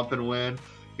swamp and win.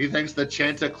 He thinks the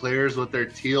Chanticleers with their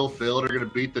teal field are going to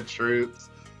beat the troops.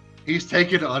 He's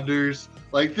taking unders.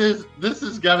 Like this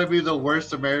has got to be the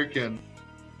worst American.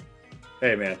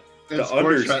 Hey man, the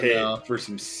unders hit for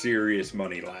some serious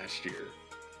money last year.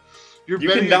 You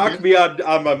can knock me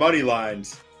on my money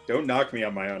lines. Don't knock me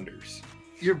on my unders.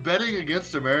 You're betting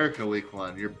against America week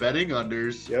 1. You're betting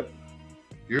unders. Yep.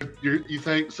 You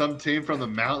think some team from the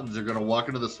mountains are going to walk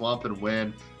into the swamp and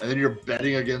win, and then you're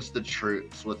betting against the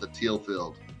troops with the teal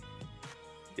field.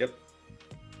 Yep.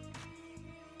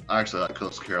 I actually like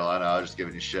Coastal Carolina. I was just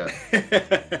giving you shit.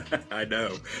 I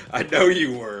know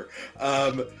you were.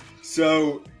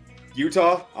 So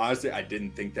Utah, honestly, I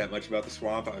didn't think that much about the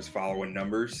swamp. I was following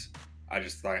numbers. I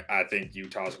think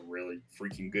Utah's a really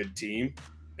freaking good team,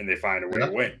 and they find a way to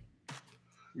win.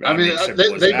 I mean,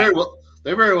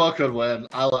 they very well could win.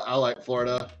 I like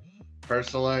Florida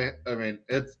personally. I mean,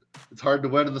 it's hard to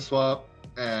win in the swamp,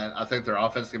 and I think their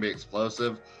offense can be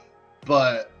explosive.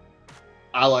 But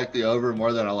I like the over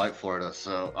more than I like Florida,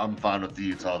 so I'm fine with the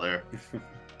Utah there.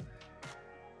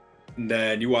 And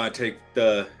then you want to take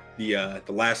the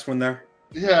last one there?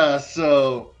 Yeah.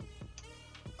 So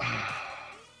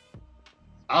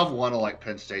I want to like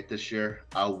Penn State this year.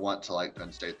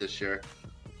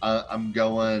 I'm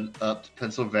going up to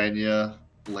Pennsylvania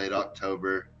late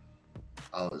October.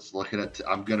 I was looking at.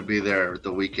 I'm going to be there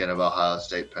the weekend of Ohio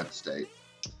State, Penn State.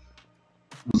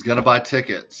 Was going to buy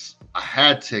tickets. I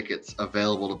had tickets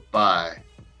available to buy.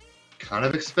 Kind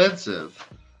of expensive.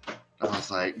 I was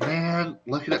like, man,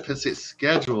 looking at Penn State's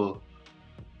schedule,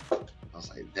 I was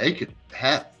like, they could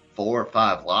have 4 or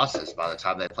 5 losses by the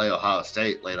time they play Ohio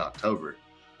State late October.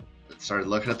 And started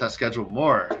looking at that schedule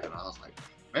more, and I was like,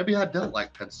 maybe I don't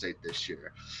like Penn State this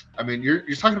year. I mean, you're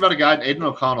talking about a guy, Aiden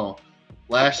O'Connell,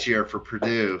 last year for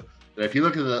Purdue, that if you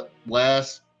look at the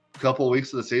last couple of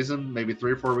weeks of the season, maybe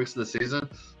 3 or 4 weeks of the season,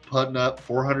 putting up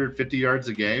 450 yards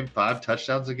a game, 5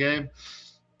 touchdowns a game,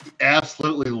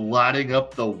 absolutely lighting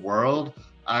up the world.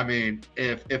 I mean,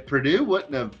 if Purdue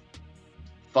wouldn't have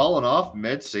fallen off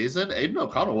mid-season, Aiden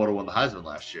O'Connell would have won the Heisman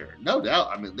last year. No doubt.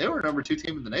 I mean, they were number 2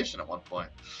 team in the nation at one point.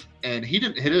 And he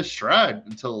didn't hit his stride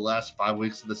until the last 5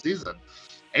 weeks of the season.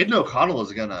 Aiden O'Connell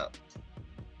is going to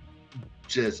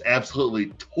just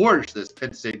absolutely torch this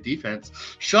Penn State defense.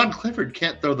 Sean Clifford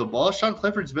can't throw the ball. Sean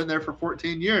Clifford's been there for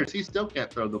 14 years. He still can't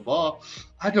throw the ball.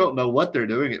 I don't know what they're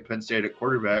doing at Penn State at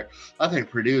quarterback. I think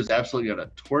Purdue is absolutely going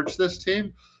to torch this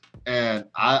team. And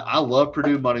I love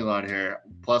Purdue money line here.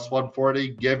 Plus 140.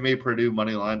 Give me Purdue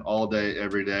money line all day,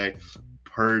 every day.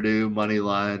 Purdue money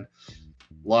line.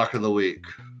 Lock of the week.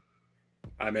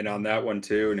 I'm in on that one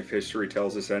too. And if history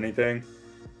tells us anything,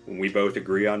 when we both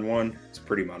agree on one, it's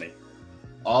pretty money.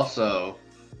 Also,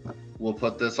 we'll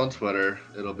put this on Twitter.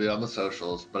 It'll be on the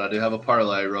socials. But I do have a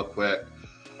parlay real quick.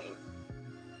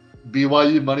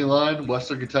 BYU money line,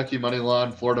 Western Kentucky money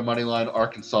line, Florida money line,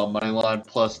 Arkansas money line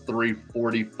plus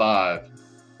 345.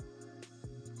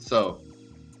 So,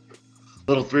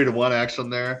 little 3-1 action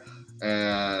there,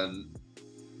 and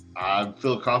I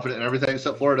feel confident in everything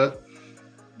except Florida.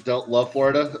 Don't love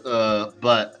Florida,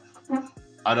 but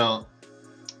I don't.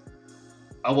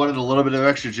 I wanted a little bit of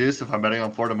extra juice if I'm betting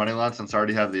on Florida money line since I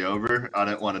already have the over. I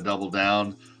didn't want to double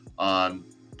down on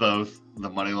both the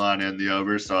money line and the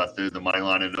over, so I threw the money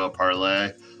line into a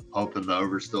parlay, hoping the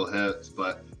over still hits.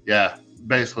 But yeah,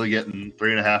 basically getting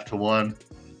 3.5 to 1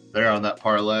 there on that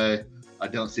parlay. I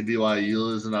don't see BYU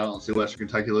losing. I don't see Western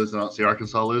Kentucky losing. I don't see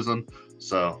Arkansas losing.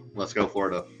 So let's go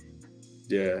Florida.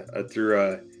 Yeah, I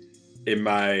threw in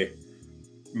my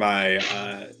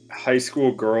high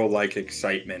school girl like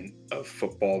excitement of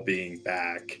football being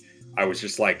back. I was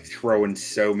just like throwing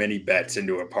so many bets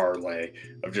into a parlay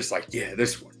of just like, yeah,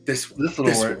 this one. This will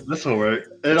work.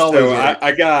 It always works.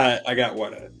 I got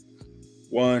what, a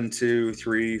 1, 2,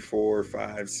 3, 4,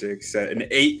 5, 6, 7, an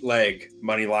 8-leg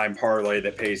money line parlay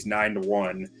that pays 9 to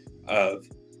 1 of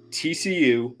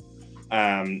TCU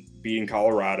beating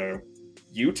Colorado,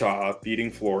 Utah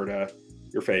beating Florida,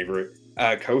 your favorite,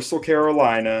 Coastal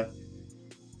Carolina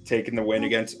taking the win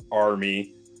against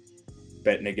Army,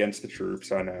 betting against the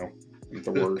troops. I know, I'm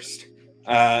the worst.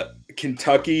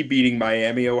 Kentucky beating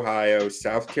Miami, Ohio,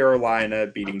 South Carolina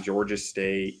beating Georgia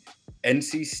State,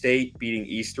 NC State beating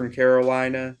Eastern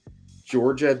Carolina,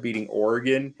 Georgia beating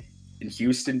Oregon, and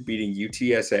Houston beating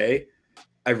UTSA.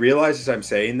 I realize as I'm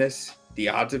saying this, the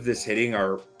odds of this hitting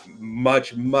are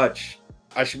much,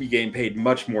 I should be getting paid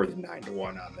much more than 9 to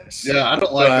 1 on this. Yeah, I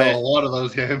don't like a lot of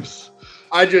those games.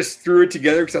 I just threw it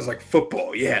together because I was like,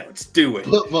 football, yeah, let's do it.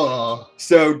 Football.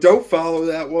 So don't follow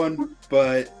that one,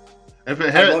 but if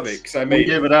it hits, I love it because I made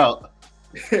give it out.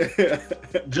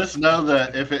 Just know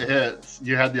that if it hits,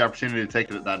 you had the opportunity to take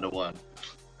it at 9 to 1.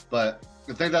 But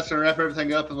I think that's gonna wrap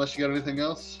everything up. Unless you got anything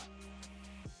else.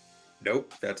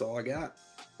 Nope, that's all I got.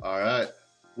 All right,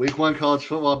 Week 1 college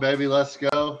football, baby. Let's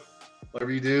go.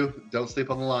 Whatever you do, don't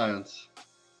sleep on the Lions.